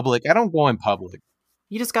in public. I don't go in public.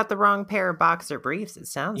 You just got the wrong pair of boxer briefs. It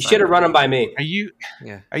sounds. You should have run them by me. Are you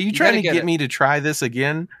trying to get me to try this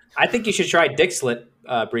again? I think you should try dick slit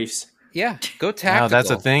briefs. Yeah, go tactical. Oh, that's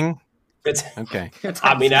a thing. Okay.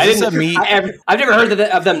 I mean, I've never heard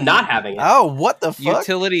of them not having it. Oh, what the fuck?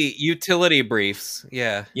 Utility briefs.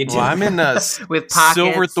 Yeah. Well, I'm in with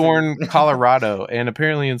Silverthorne, Colorado, and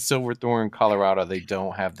apparently in Silverthorne, Colorado, they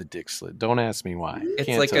don't have the dick slit. Don't ask me why. It's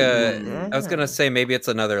like I was gonna say maybe it's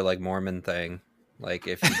another like Mormon thing. Like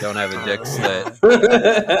if you don't have a dick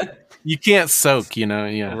slit, you can't soak.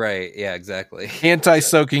 Yeah. Right. Yeah. Exactly.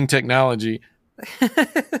 Anti-soaking technology.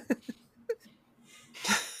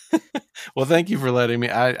 Well, thank you for letting me.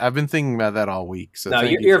 I've been thinking about that all week. So no,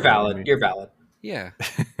 you're valid. You're valid. Yeah.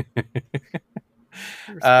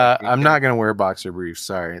 I'm not gonna wear boxer briefs.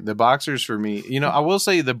 Sorry, the boxers for me. I will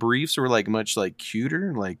say the briefs were much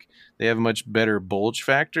cuter. Like they have a much better bulge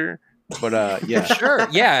factor. But yeah, sure,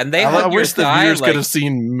 yeah, and I wish the viewers could have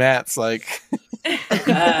seen Matt's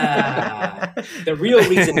the real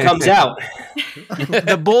reason comes out.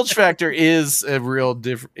 The bulge factor is a real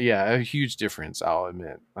different. Yeah, a huge difference. I'll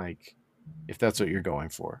admit. Like, if that's what you're going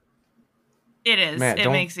for. It is. Matt, it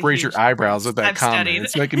don't makes a raise your eyebrows at that I've comment. studied.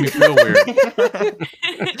 It's making me feel weird.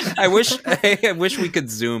 I wish we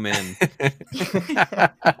could zoom in.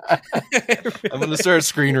 I'm going to start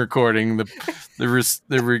screen recording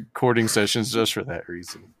the recording sessions just for that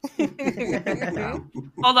reason. Wow.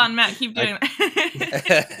 Hold on, Matt. Keep doing that.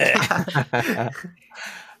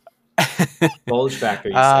 Bulge factor.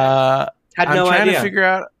 You said. Had no I'm trying idea. to figure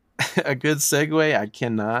out a good segue. I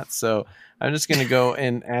cannot. So I'm just going to go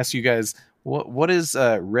and ask you guys, what is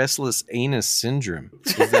restless anus syndrome?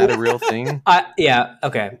 Is that a real thing? Yeah.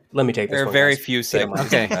 Okay. Let me take this. There are very few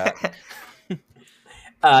segments. Okay.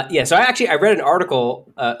 Yeah. So I read an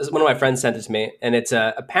article. One of my friends sent it to me, and it's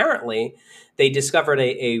apparently they discovered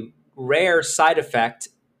a rare side effect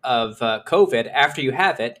of COVID after you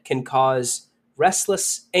have it can cause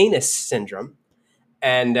restless anus syndrome,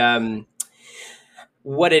 and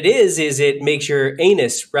what it is it makes your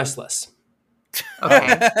anus restless. Okay.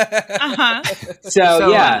 Uh-huh.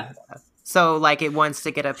 So yeah. So, like, it wants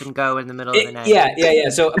to get up and go in the middle of the night. Yeah.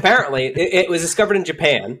 So apparently, it was discovered in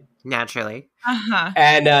Japan. Naturally.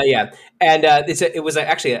 And it was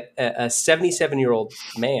actually a 77-year-old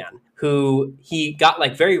man who he got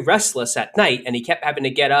like very restless at night, and he kept having to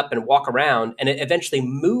get up and walk around, and it eventually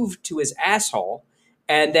moved to his asshole,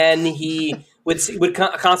 and then he would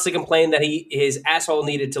constantly complain that his asshole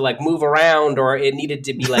needed to like move around, or it needed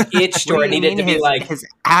to be like itched, or it needed to be like his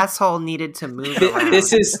asshole needed to move around.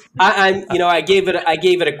 This is I gave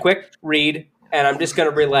it a quick read, and I'm just going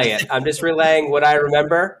to relay it. I'm just relaying what I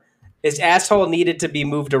remember. His asshole needed to be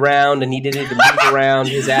moved around, and he needed to move around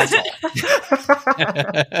his asshole.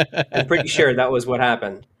 I'm pretty sure that was what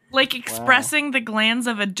happened. Like expressing the glands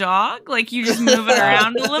of a dog? Like you just move it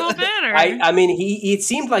around a little bit? Or? I mean, it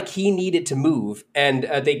seemed like he needed to move, and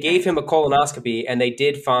they gave him a colonoscopy, and they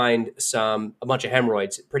did find a bunch of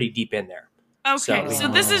hemorrhoids pretty deep in there. Okay,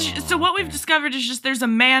 so what we've discovered is just there's a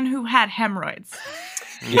man who had hemorrhoids.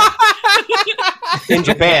 Yeah. In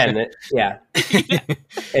Japan, yeah.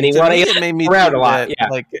 And he wanted to made me around a lot. Yeah.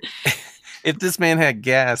 Like, if this man had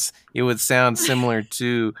gas, it would sound similar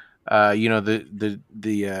to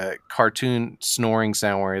the cartoon snoring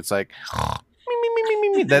sound where it's like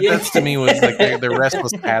that's to me was like the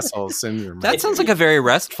restless asshole syndrome. That sounds like a very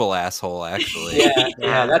restful asshole, actually.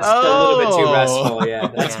 Yeah, that's a little bit too restful. Yeah,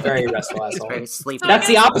 that's very restful asshole. Very sleepy. That's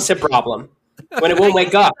the opposite problem. When it won't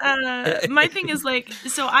wake up. My thing is like,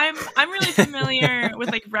 so I'm really familiar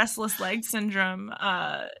with like restless leg syndrome.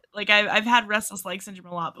 Like I've had restless leg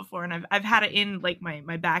syndrome a lot before, and I've had it in like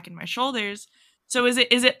my back and my shoulders. So is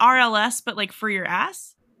it RLS but like for your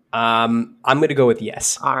ass? I'm gonna go with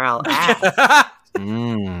yes. RLS.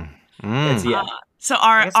 It's yes. So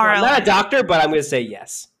RLS. I'm not a doctor, but I'm gonna say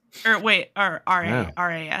yes. Or wait, or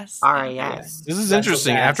RAS. RAS. This is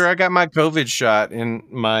interesting. After I got my COVID shot in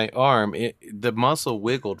my arm, the muscle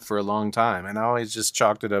wiggled for a long time, and I always just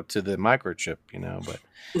chalked it up to the microchip, But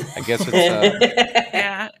I guess it's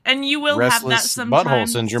yeah, and you will have that sometimes. Butthole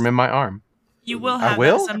syndrome in my arm. You will have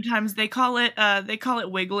that sometimes. They call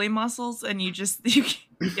it wiggly muscles, and you have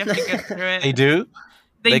to get through it. They do.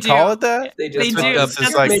 They call it that? They do.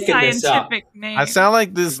 That's like a scientific name. I sound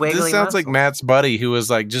like this. Wiggly this sounds muscles. like Matt's buddy who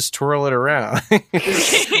was like, just twirl it around.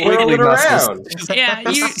 Twirl it around. Yeah.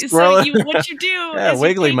 What you do? Yeah,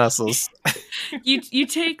 wiggly muscles. You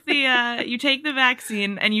take the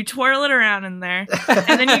vaccine and you twirl it around in there,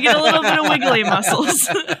 and then you get a little bit of wiggly muscles.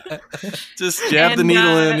 Just jab the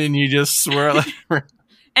needle in and you just swirl it around.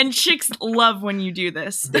 And chicks love when you do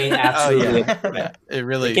this. They absolutely. Yeah. It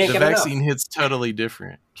really, the vaccine hits totally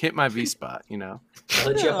different. Hit my V-spot,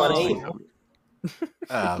 Let you up on aim.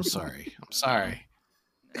 I'm sorry.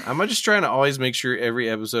 I'm just trying to always make sure every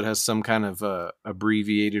episode has some kind of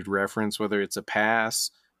abbreviated reference, whether it's a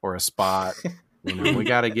pass or a spot. We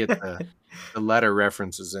got to get the letter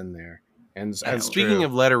references in there. And speaking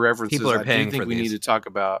of letter references, people are I paying do think for we these. need to talk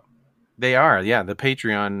about. They are, yeah. The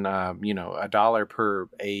Patreon, $1 per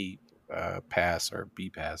A pass or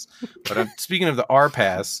B pass. But speaking of the R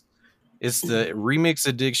pass, it's the remix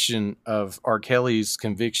addiction of R. Kelly's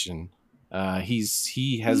conviction.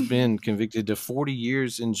 He has been convicted to 40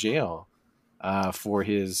 years in jail for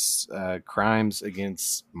his crimes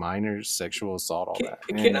against minors, sexual assault, all that.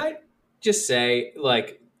 Can I just say,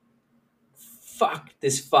 like, fuck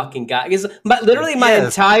this fucking guy? Because literally my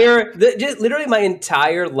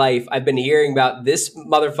entire life, I've been hearing about this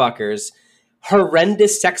motherfucker's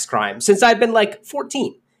horrendous sex crime since I've been like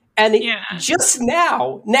 14, and just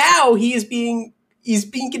now he's being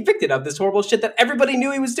convicted of this horrible shit that everybody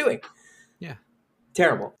knew he was doing. Yeah,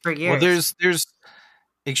 terrible. For years. Well, there's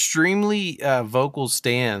extremely vocal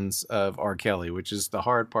stands of R. Kelly, which is the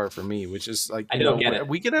hard part for me. Which is like, I don't get it.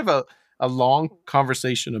 We could have a long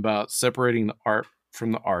conversation about separating the art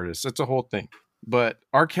from the artist. It's a whole thing. But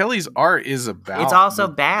R. Kelly's art is about. It's also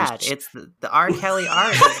bad. It's the R. Kelly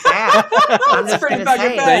art is bad. I'm just pretty gonna fucking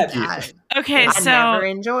say, bad. Thank you. Okay, I so never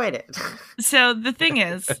enjoyed it. So the thing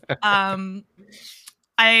is,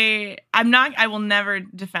 I will never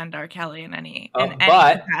defend R. Kelly in any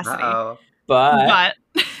capacity. Uh-oh. But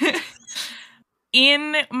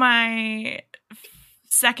in my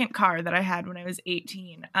second car that I had when I was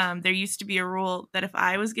 18, there used to be a rule that if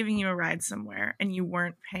I was giving you a ride somewhere and you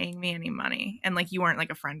weren't paying me any money, and like you weren't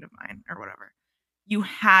like a friend of mine or whatever, you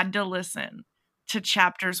had to listen to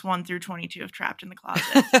chapters 1 through 22 of Trapped in the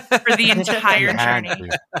Closet for the entire journey.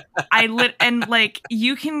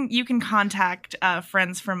 You can contact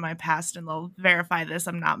friends from my past and they'll verify this.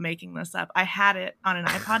 I'm not making this up. I had it on an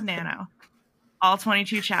iPod Nano, all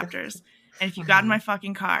 22 chapters. And if you got in my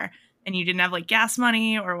fucking car and you didn't have like gas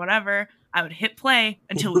money or whatever, I would hit play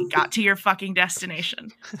until we got to your fucking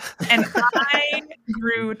destination. And I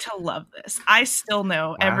grew to love this. I still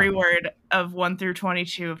know every word of 1 through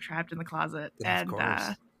 22 of Trapped in the Closet. And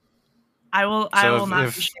I will not be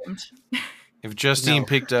ashamed. If Justine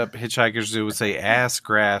picked up Hitchhiker's, it would say ass,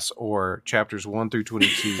 grass, or chapters 1 through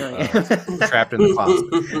 22 Trapped in the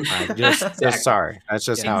Closet. Just sorry. That's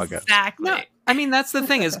just how it goes. Exactly. No, I mean, that's the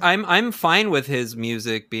thing is I'm fine with his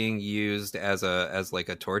music being used as like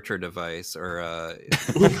a torture device or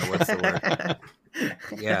what's the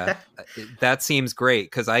word? Yeah, that seems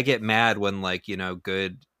great because I get mad when like, you know,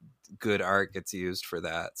 good art gets used for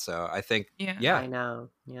that. So I think I know.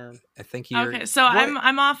 Yeah. I think you're okay. So right.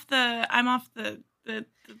 I'm off the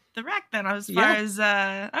rack then as far as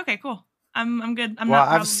okay, cool. I'm good.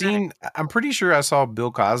 I'm pretty sure I saw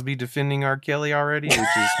Bill Cosby defending R. Kelly already, which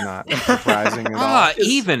is not surprising at all.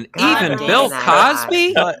 Even Bill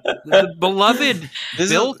Cosby? The beloved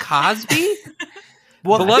Bill Cosby?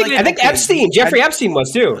 Well, I think Jeffrey Epstein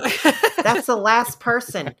was too. That's the last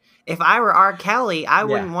person. If I were R. Kelly, I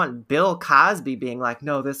wouldn't want Bill Cosby being like,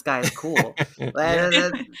 no, this guy's cool.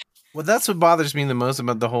 Well, that's what bothers me the most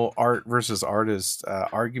about the whole art versus artist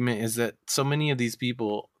argument is that so many of these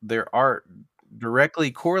people, their art directly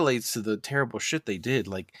correlates to the terrible shit they did.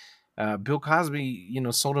 Like Bill Cosby, you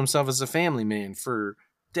know, sold himself as a family man for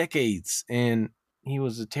decades, and he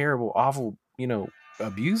was a terrible, awful, you know,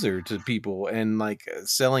 abuser to people and like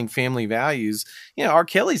selling family values. You know, R.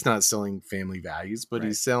 Kelly's not selling family values, but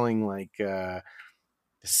he's selling like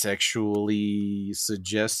sexually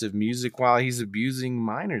suggestive music while he's abusing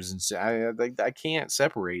minors and I can't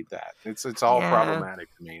separate that. It's all problematic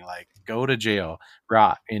to me. Like, go to jail,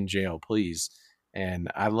 rot in jail, please.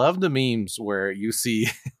 And I love the memes where you see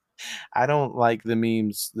I don't like the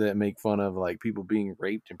memes that make fun of like people being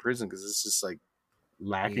raped in prison because it's just like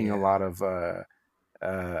lacking a lot of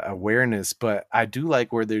awareness, but I do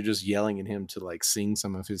like where they're just yelling at him to like sing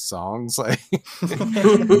some of his songs. Like,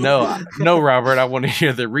 no, Robert, I want to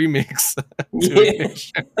hear the remix.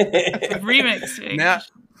 Remix. Now,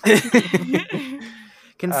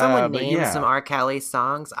 can someone name some R. Kelly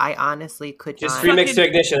songs? I honestly could just not. remix to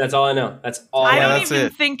Ignition. That's all I know. That's all. I don't even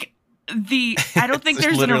think I don't think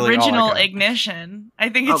there's an original Ignition. I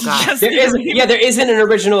think it's just there isn't an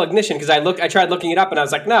original Ignition because I tried looking it up and I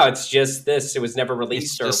was like, no, it's just this. It was never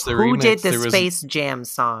released. Who did the Space Jam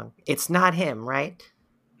song? It's not him, right?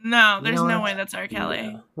 No, there's no way that's R. Kelly.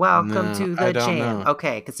 No. Welcome to the jam.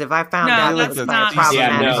 Okay, because if I found out that's it was not like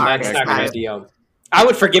problematic that's not going to be. I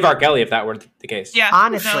would forgive R. Kelly if that were the case. Yeah,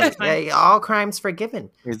 honestly, all crimes forgiven.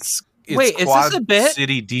 It's wait, is this a bit?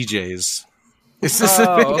 City DJs.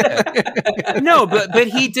 No, but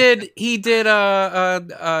he did you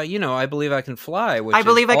know, I Believe I Can Fly, which I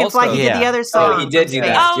Believe I Can Fly. He did the other song. Oh, he did do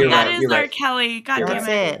that. Oh, that is R. Kelly. God damn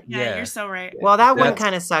it. Yeah, you're so right. Well, that one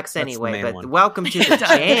kind of sucks anyway, but Welcome to the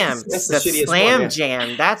Jam. The Slam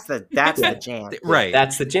Jam. That's the jam. Right.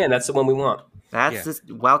 That's the jam. That's the one we want. That's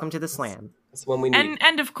Welcome to the Slam. That's the one we need.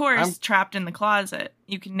 And of course, Trapped in the Closet.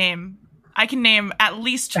 I can name at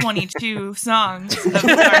least 22 songs of R.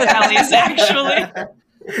 Kelly's, actually.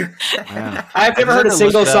 Wow. I've never heard a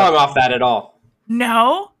single song off that at all.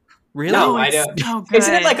 No? Really? No, I don't. So good.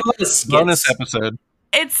 Isn't it like a lot of skits? Bonus episode.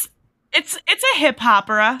 It's a hip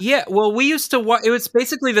opera. Yeah, well, we used to watch. It was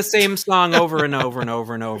basically the same song over and over and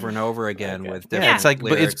over and over and over again with different. Yeah, it's like,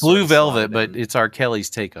 but it's Blue Velvet, but it's R. Kelly's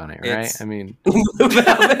take on it, right? I mean, Blue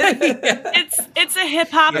Velvet. It's a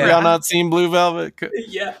hip opera. Have y'all not seen Blue Velvet?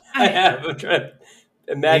 Yeah, I have. I'm trying to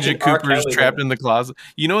imagine Agent Cooper's trapped in the closet.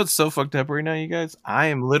 You know what's so fucked up right now, you guys? I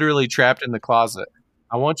am literally trapped in the closet.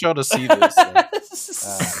 I want y'all to see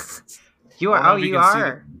this. You are. Oh, you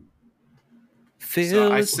are.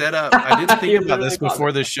 So I set up. I didn't think about this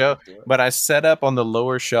before the show, but I set up on the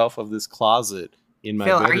lower shelf of this closet in my.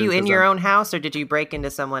 Phil, bedroom. are you in your own house, or did you break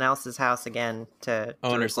into someone else's house again to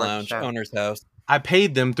owner's lounge, owner's house? I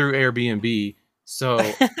paid them through Airbnb, so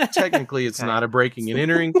technically it's not a breaking and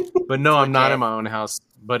entering. But no, I'm not in my own house.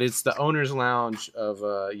 But it's the owner's lounge of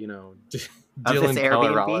Dylan,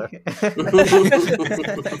 Colorado.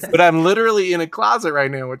 But I'm literally in a closet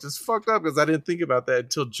right now, which is fucked up because I didn't think about that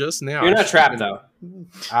until just now. You're not trapped though.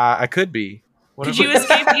 I could be. Could you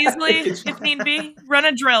escape easily if need be? Run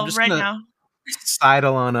a drill right now.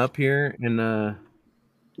 Sidle on up here and oh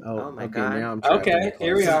my god. Now I'm trapped okay,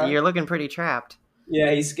 here we are. You're looking pretty trapped.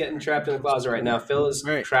 Yeah, he's getting trapped in the closet right now. Phil is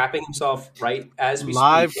trapping himself right as we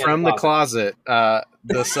live speak from the closet.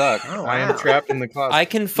 The Succ. Oh, wow. I am trapped in the closet. I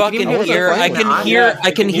can fucking hear. I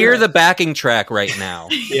can hear the backing track right now.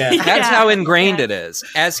 Yeah, that's how ingrained it is.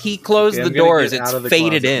 As he closed the doors, it's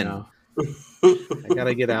faded in. I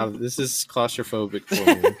gotta get out of this. Is claustrophobic for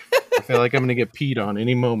me. I feel like I'm gonna get peed on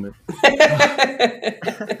any moment.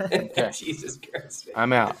 Jesus Christ.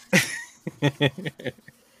 I'm out.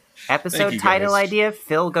 Episode you, title guys. idea: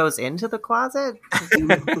 Phil goes into the closet.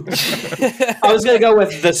 I was gonna go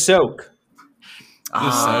with the Succ.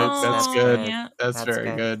 That's good. Yeah. That's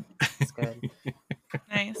very good. That's good.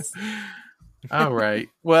 Nice. All right.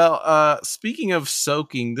 Well, speaking of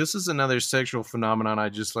soaking, this is another sexual phenomenon I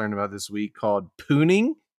just learned about this week called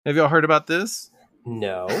pooning. Have y'all heard about this?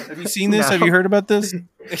 No. Have you seen this? No. Have you heard about this?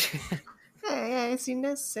 Hey, I seen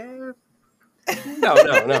this, sir. No.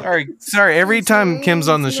 Sorry. Every time Kim's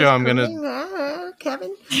on the show, I'm gonna.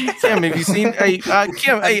 Kevin. Kim, have you seen? Hey,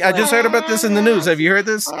 Kim. Hey, I just heard about this in the news. Have you heard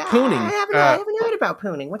this? Pooning. I haven't heard about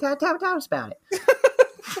pooning. Tell us about it.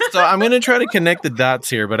 So I'm going to try to connect the dots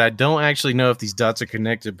here, but I don't actually know if these dots are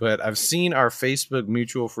connected. But I've seen our Facebook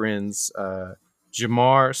mutual friends,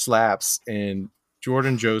 Jamar Slaps and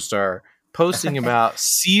Jordan Joestar, posting about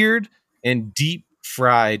seared and deep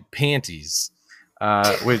fried panties,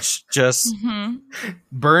 which just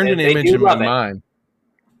burned an They image do in my love it. mind.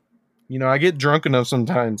 You know, I get drunk enough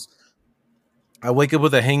sometimes. I wake up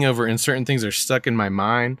with a hangover and certain things are stuck in my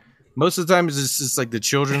mind. Most of the time, it's just like the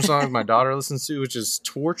children's songs my daughter listens to, which is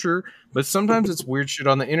torture. But sometimes it's weird shit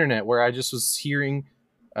on the internet where I just was hearing,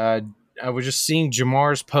 I was just seeing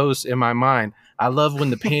Jamar's post in my mind. I love when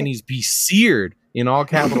the panties be seared in all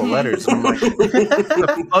capital letters. And I'm like, what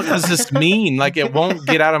the fuck does this mean? Like, it won't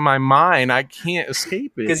get out of my mind. I can't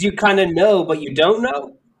escape it. Because you kind of know, but you don't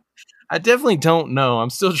know. I definitely don't know. I'm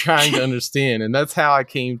still trying to understand. And that's how I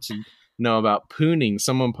came to know about pooning.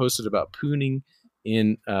 Someone posted about pooning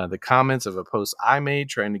in the comments of a post I made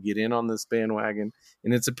trying to get in on this bandwagon.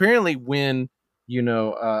 And it's apparently when, you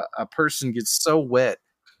know, a person gets so wet,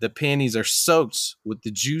 the panties are soaked with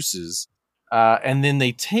the juices. And then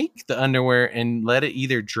they take the underwear and let it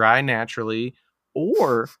either dry naturally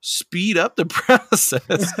or speed up the process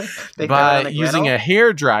by using a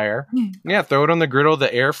hair dryer. Yeah, throw it on the griddle.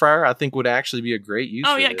 The air fryer, I think, would actually be a great use.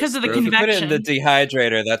 Oh for yeah, this. because of the If you put it in the convection.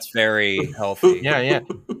 dehydrator, that's very healthy. Yeah.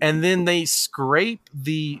 And then they scrape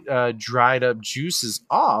the dried up juices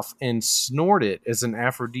off and snort it as an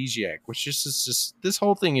aphrodisiac, which is just this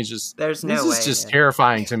whole thing is just There's no this way. is just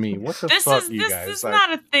terrifying to me. What the This fuck, is you this guys? is Like,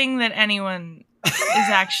 not a thing that anyone is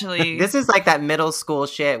actually. This is like that middle school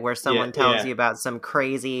shit where someone tells yeah. you about some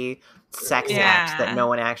crazy sex Yeah. act that no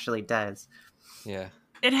one actually does. Yeah.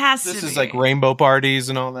 It has this to is be. like rainbow parties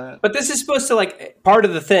and all that. But this is supposed to, like, part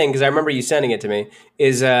of the thing, because I remember you sending it to me,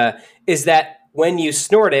 is that when you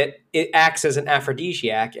snort it, it acts as an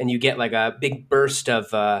aphrodisiac, and you get like a big burst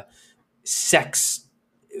of sex.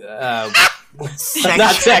 Not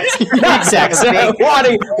sex.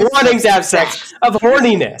 Wanting to have sex, of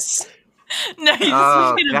horniness. No, you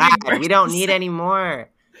Oh just need a God, big we don't need any more.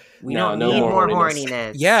 We No, don't no need more more horniness.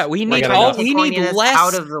 horniness. Yeah, we need gotta go. we need Horniness less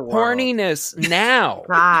out of the world. horniness now.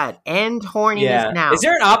 God, end horniness Yeah. now. Is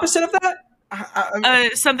there an opposite of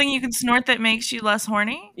that? something you can snort that makes you less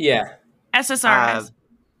horny. Yeah. SSRIs.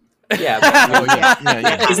 Yeah. Oh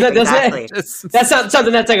yeah. Isn't that Exactly. that's not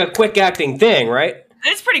something that's like a quick acting thing, right?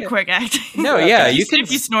 It's pretty quick acting. No, yeah, you If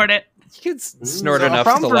you snort it. can snort So enough the with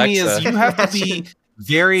problem for me is Alexa. you have to be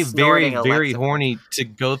very, very, Snorting very Alexa. horny to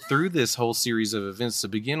go through this whole series of events to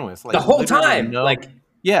begin with. Like, The whole literally time. no- Like,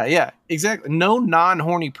 yeah, exactly. No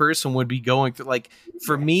non-horny person would be going through. Like,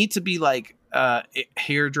 for me to be like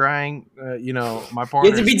hair drying, you know, my partner.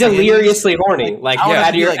 you have to be deliriously horny, like I would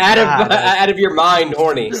have to be like, God, out of your mind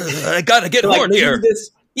horny. I gotta get Like, hornier. do this-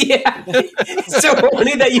 Yeah, so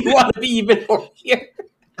horny that you want to be even hornier.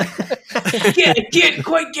 Can't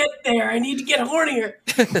quite get there. I need to get hornier.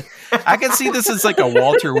 I can see this as like a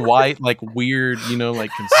Walter White, like weird, you know,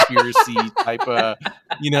 like conspiracy type of,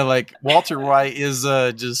 you know, like Walter White is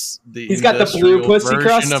just the He's got the blue industrial pussy version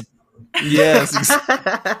crust? of. Yes.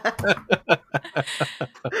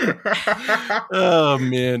 Oh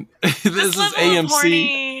man, this is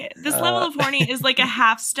AMC. This level of horny is like a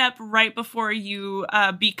half step right before you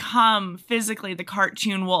become physically the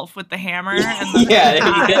cartoon wolf with the hammer. And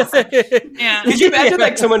the yeah. Could you imagine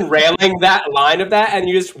like someone railing that line of that, and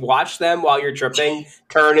you just watch them while you're tripping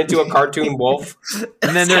turn into a cartoon wolf?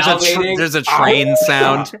 And then there's Salivating. a train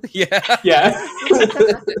sound. Yeah. Yeah.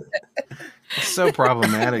 It's so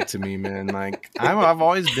problematic to me, man. Like I've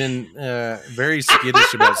always been very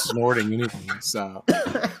skittish about snorting anything. So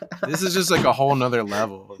this is just like a whole nother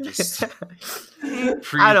level of just.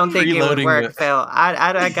 I don't think it would preloading work, the- Phil.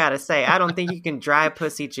 I gotta say, I don't think you can dry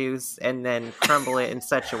pussy juice and then crumble it in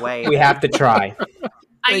such a way. We have to try.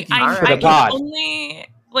 I Alright. For the pod.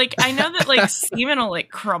 Like, I know that like semen will like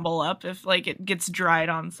crumble up if like it gets dried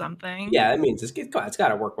on something. Yeah, that means it's got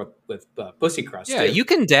to work with pussy crust. Yeah, too. you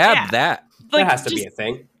can dab Yeah. that. Like, That has to be just- a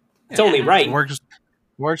thing. It's only right.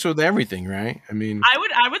 Works with everything, right? I mean,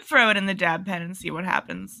 I would throw it in the dab pen and see what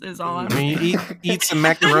happens. Is all I'm I mean, you eat some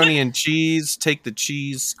macaroni and cheese. Take the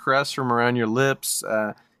cheese crust from around your lips.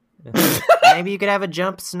 Maybe you could have a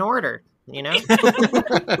jump snorter. You know, put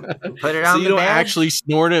it So on you the don't bed. actually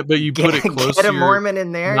snort it, but you put it close Get to a your Mormon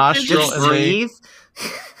in there. nostril Just and they- breathe.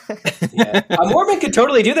 Yeah. A Mormon could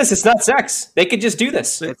totally do this. It's not sex. They could just do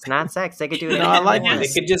this. It's not sex. They could do it. No, I like They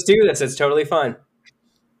this. could just do this. It's totally fine.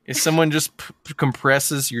 If someone just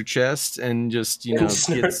compresses your chest and just gets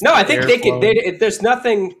No, I think they could. airflow. There's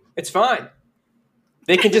nothing. It's fine.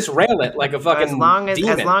 They can just rail it like a fucking As long as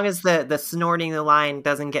demon. the snorting the line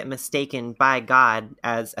doesn't get mistaken by God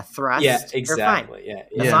as a thrust, Yeah, you're exactly. fine.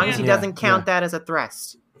 Yeah. As long as he Yeah, doesn't count that as a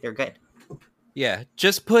thrust, you're good. Yeah,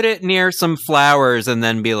 just put it near some flowers and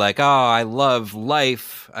then be like, "Oh, I love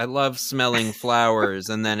life. I love smelling flowers,"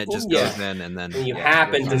 and then it just goes in, and then And you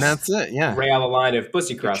happen to And that's it. Yeah. rail a line of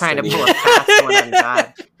pussy You're crust. trying to and pull a fast one on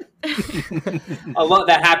God. a lot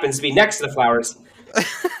that happens to be next to the flowers.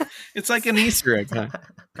 It's like an Easter egg. Huh?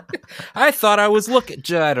 I thought I was looking.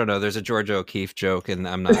 I don't know. There's a George O'Keefe joke, and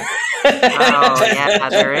I'm not Oh yeah,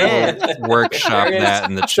 there is. workshop There is that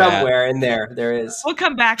in the chat. somewhere in there is. We'll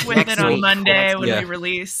come back with Next it on week. Monday Next when week. we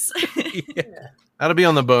release. That'll be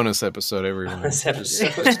on the bonus episode, everyone. This Just-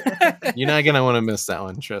 episode. you're not gonna want to miss that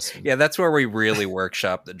one. Trust me. Yeah, that's where we really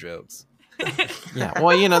workshop the jokes. Yeah.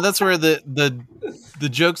 Well, that's where the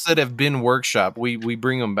jokes that have been workshopped, we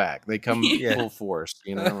bring them back. They come Yeah. full force.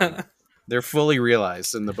 And they're fully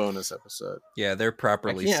realized in the bonus episode. Yeah, they're I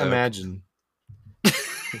properly can't soaked. imagine.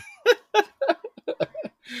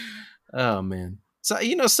 Oh man. So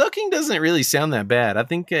sucking doesn't really sound that bad. I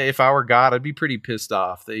think if I were God, I'd be pretty pissed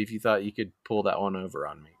off that if you thought you could pull that one over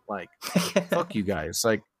on me. Like, fuck you guys.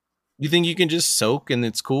 Like, you think you can just soak and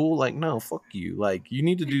it's cool? Like, no, fuck you. Like, you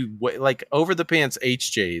need to do like over the pants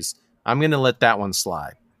HJs. I'm gonna let that one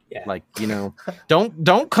slide. Yeah. Like,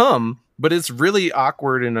 don't come, but it's really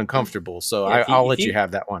awkward and uncomfortable. So Yeah, I'll let you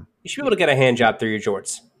have that one. You should be able to get a hand job through your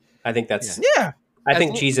jorts. I think that's. Yeah. I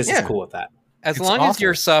think As- Jesus is yeah. cool with that. As It's long as awful.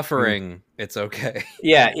 you're suffering, it's okay.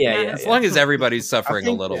 Yeah. As long as everybody's suffering a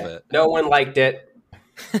think- little yeah. bit. No one liked it.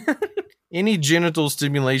 Any genital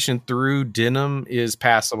stimulation through denim is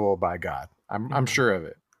passable by God. I'm sure of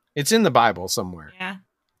it. It's in the Bible somewhere. Yeah.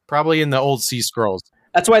 Probably in the old sea scrolls.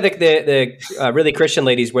 That's why the really Christian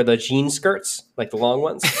ladies wear the jean skirts, like the long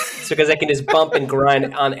ones, so because they can just bump and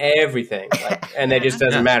grind on everything, and it just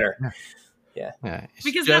doesn't matter. Yeah. It's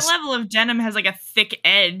Because just- that level of denim has like a thick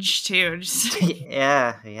edge too. Just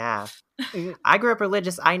yeah. I grew up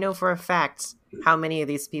religious. I know for a fact how many of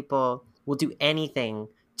these people will do anything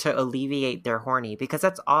to alleviate their horny, because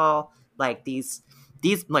that's all like these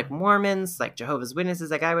like Mormons, like Jehovah's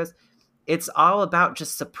Witnesses, like I was. It's all about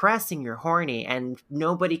just suppressing your horny, and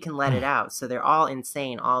nobody can let it out. So they're all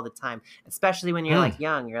insane all the time, especially when you're like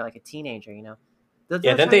young, you're like a teenager, Yeah.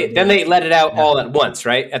 Then they let it out all at once,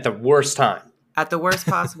 right? At the worst time. at the worst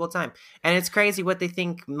possible time. And it's crazy what they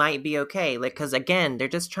think might be okay. Like, because again, they're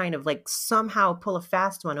just trying to like somehow pull a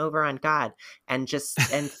fast one over on God and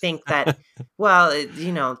think that, well,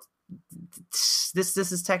 this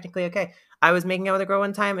is technically okay. I was making out with a girl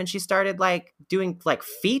one time and she started like doing like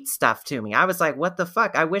feet stuff to me. I was like, what the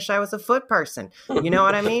fuck? I wish I was a foot person. You know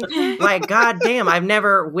what I mean? Like, God damn, I've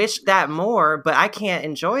never wished that more, but I can't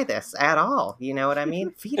enjoy this at all. You know what I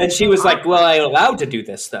mean? Feet And are she so was like, awkward. "Well, I'm allowed to do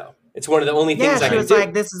this, though. It's one of the only Yeah, things I she can was do."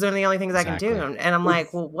 like, this is one of the only things I can do. Exactly. And I'm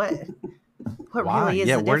like, well, what Why? really is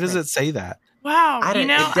Yeah, the where does it difference? say that? wow. I don't, You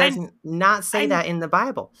know, it doesn't not say I- that in the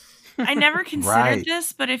Bible. I never considered Right.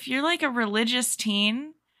 this, but if you're like a religious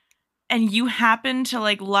teen and you happen to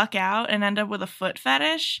like luck out and end up with a foot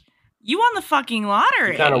fetish, you won the fucking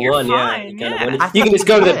lottery. You kind of You're won, yeah. fine. You, kinda Yeah. won. I You can just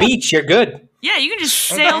go to the thought- beach. You're good. Yeah, you can just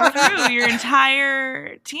sail through your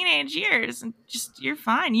entire teenage years and just you're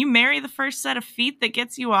fine. You marry the first set of feet that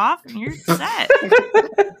gets you off and you're set.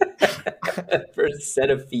 First set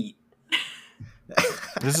of feet.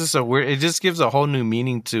 This is so weird. It just gives a whole new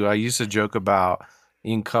meaning to. I used to joke about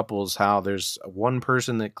in couples how there's one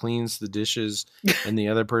person that cleans the dishes and the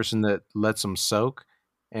other person that lets them soak,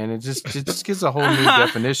 and it just gives a whole new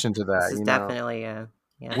definition to that. This is you know? definitely yeah.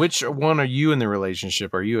 Which one are you in the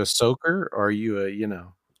relationship? Are you a soaker or are you a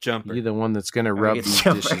Jumper. you the one that's going to Are rub you a these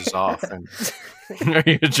jumper? dishes off? And are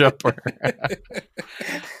you a jumper?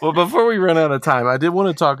 Well, before we run out of time, I did want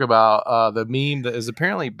to talk about the meme that is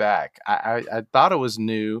apparently back. I thought it was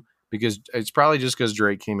new because it's probably just because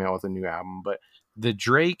Drake came out with a new album, but the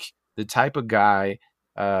Drake, the type of guy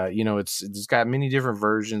It's got many different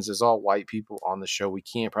versions. There's all white people on the show. We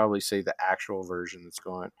can't probably say the actual version that's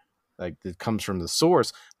going that comes from the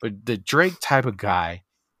source, but the Drake type of guy,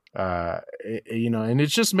 and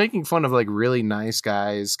it's just making fun of like really nice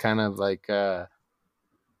guys, kind of like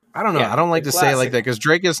I don't know. I don't like to say it like that because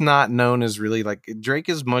Drake is not known as really like Drake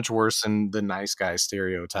is much worse than the nice guy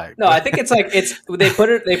stereotype. No, I think it's like they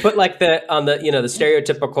put like the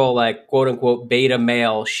stereotypical like quote unquote beta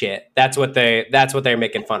male shit. That's what they're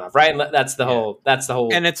making fun of, right? That's the whole.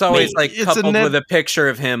 And it's always like coupled with a picture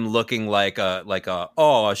of him looking like a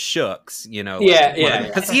shucks, Yeah,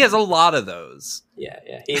 because he has a lot of those. Yeah.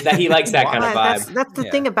 He likes that kind of vibe. That's the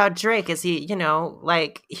thing about Drake is he,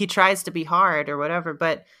 like he tries to be hard or whatever,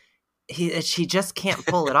 but he just can't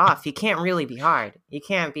pull it off. He can't really be hard. He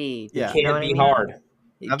can't be. Yeah. He can't be hard.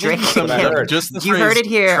 Drake you heard it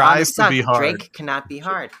here on the Succ. Drake cannot be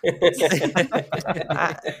hard.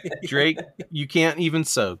 Drake, you can't even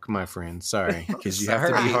soak, my friend. Sorry, because you have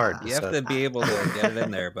to be hard. You have to be able to get it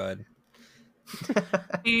in there, bud.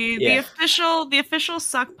 The official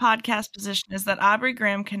Succ podcast position is that Aubrey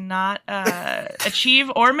Graham cannot achieve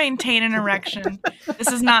or maintain an erection. This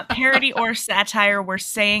is not parody or satire. We're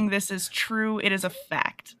saying this is true. It is a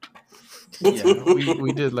fact. Yeah,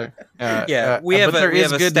 we did learn. We have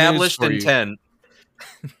established intent.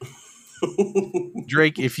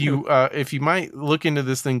 Drake, if you might look into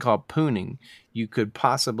this thing called pooning, you could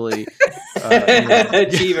possibly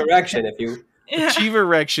achieve erection if you. Achieve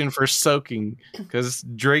erection for soaking, because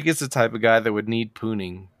Drake is the type of guy that would need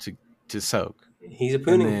pooning to soak. He's a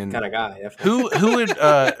pooning kind of guy. Who would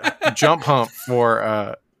jump hump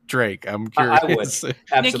for Drake? I'm curious. I would.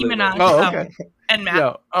 Absolutely. Nicki Minaj. Oh, okay. And Matt.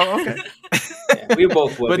 Yeah. Oh, okay. Yeah, we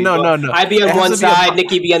both would. But no. I'd be on one side,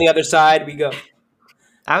 Nicki be on the other side. We go.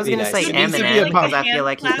 I was going to say Eminem because I feel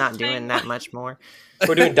like he's not thing. doing that much more.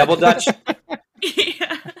 We're doing double Dutch.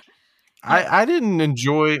 Yeah. I didn't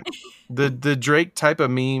enjoy the Drake type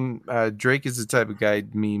of meme. Drake is the type of guy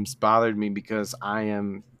memes bothered me because I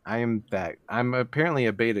am I'm apparently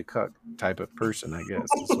a beta cuck type of person, I guess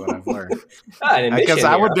is what I've learned. Because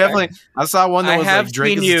I would definitely I saw one that was like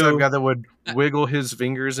Drake is the type of guy that would wiggle his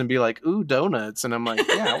fingers and be like, "Ooh, donuts," and I'm like,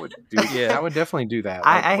 "Yeah, I would do. Yeah, I would definitely do that."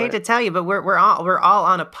 Like, I hate to tell you, but we're all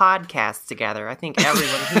on a podcast together. I think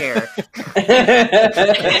everyone here.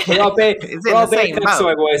 We're all beta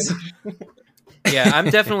soy boys. Yeah, I'm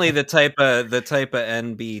definitely the type of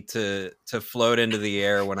NB to float into the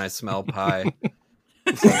air when I smell pie.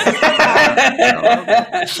 Just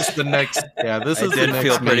the next. Yeah, this is. I did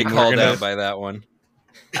feel pretty called out by that one.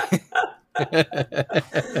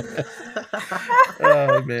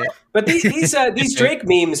 Oh man! But these Drake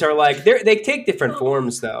memes are like they take different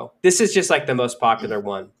forms though. This is just like the most popular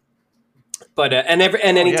one. But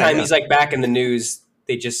anytime he's like back in the news,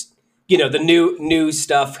 they just the new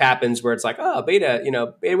stuff happens where it's like, oh, beta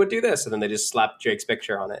would do this, and then they just slap Drake's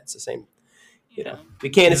picture on it. It's the same. We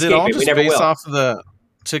can't escape it. We never will. Based off of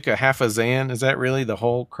took a half a Xan? Is that really the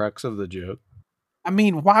whole crux of the joke? I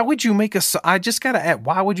mean, why would you make I just gotta add,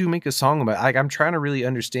 why would you make a song about? Like, I'm trying to really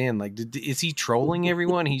understand. Like, is he trolling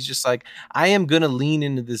everyone? He's just like, I am gonna lean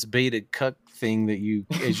into this beta cuck thing that you,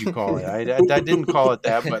 as you call it. I didn't call it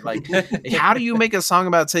that, but like, how do you make a song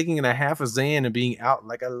about taking a half a Xan and being out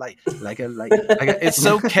like a light? It's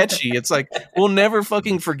so catchy. It's like, we'll never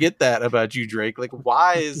fucking forget that about you, Drake. Like,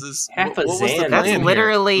 why is this half a Xan? That's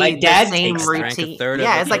literally like the same routine.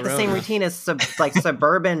 Yeah, it's like the same routine as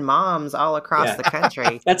suburban moms all across the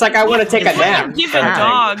country. That's like, I want to take a nap. Give a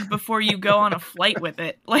dog before you go on a flight with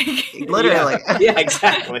it. Like, literally. Yeah,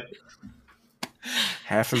 exactly.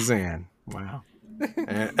 Half a Xan. Wow.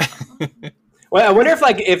 Well, I wonder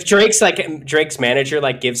if Drake's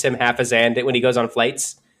manager gives him half a Xan when he goes on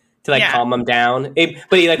flights to calm him down.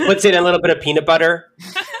 But he puts in a little bit of peanut butter.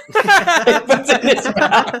 Puts it in his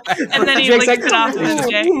mouth. And then he licks it off his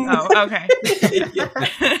dick. Oh, okay.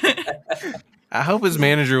 I hope his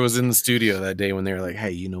manager was in the studio that day when they were like,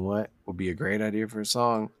 "Hey, you know what would be a great idea for a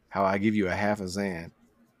song? How I give you a half a Xan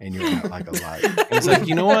and you're out like a light." And it's like,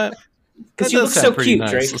 you know what? Because you look so cute,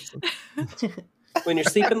 nice. Drake. When you're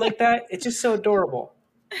sleeping like that, it's just so adorable.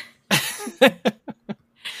 A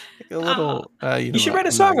little. You should write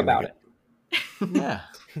a song about it. Yeah.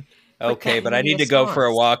 Okay, but I need to go for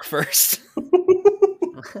a walk first.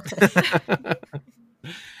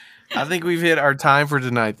 I think we've hit our time for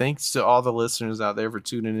tonight. Thanks to all the listeners out there for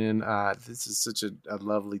tuning in. This is such a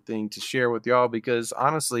lovely thing to share with y'all because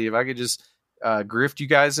honestly, if I could just grift you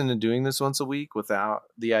guys into doing this once a week without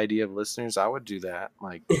the idea of listeners, I would do that.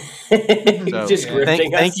 Like, so, just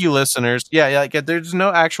thank you, listeners. Yeah, there's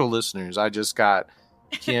no actual listeners. I just got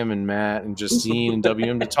Kim and Matt and Justine and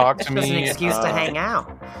WM to talk to me. It's an excuse to hang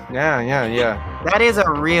out. Yeah. That is a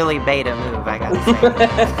really beta move, I gotta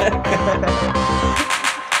say.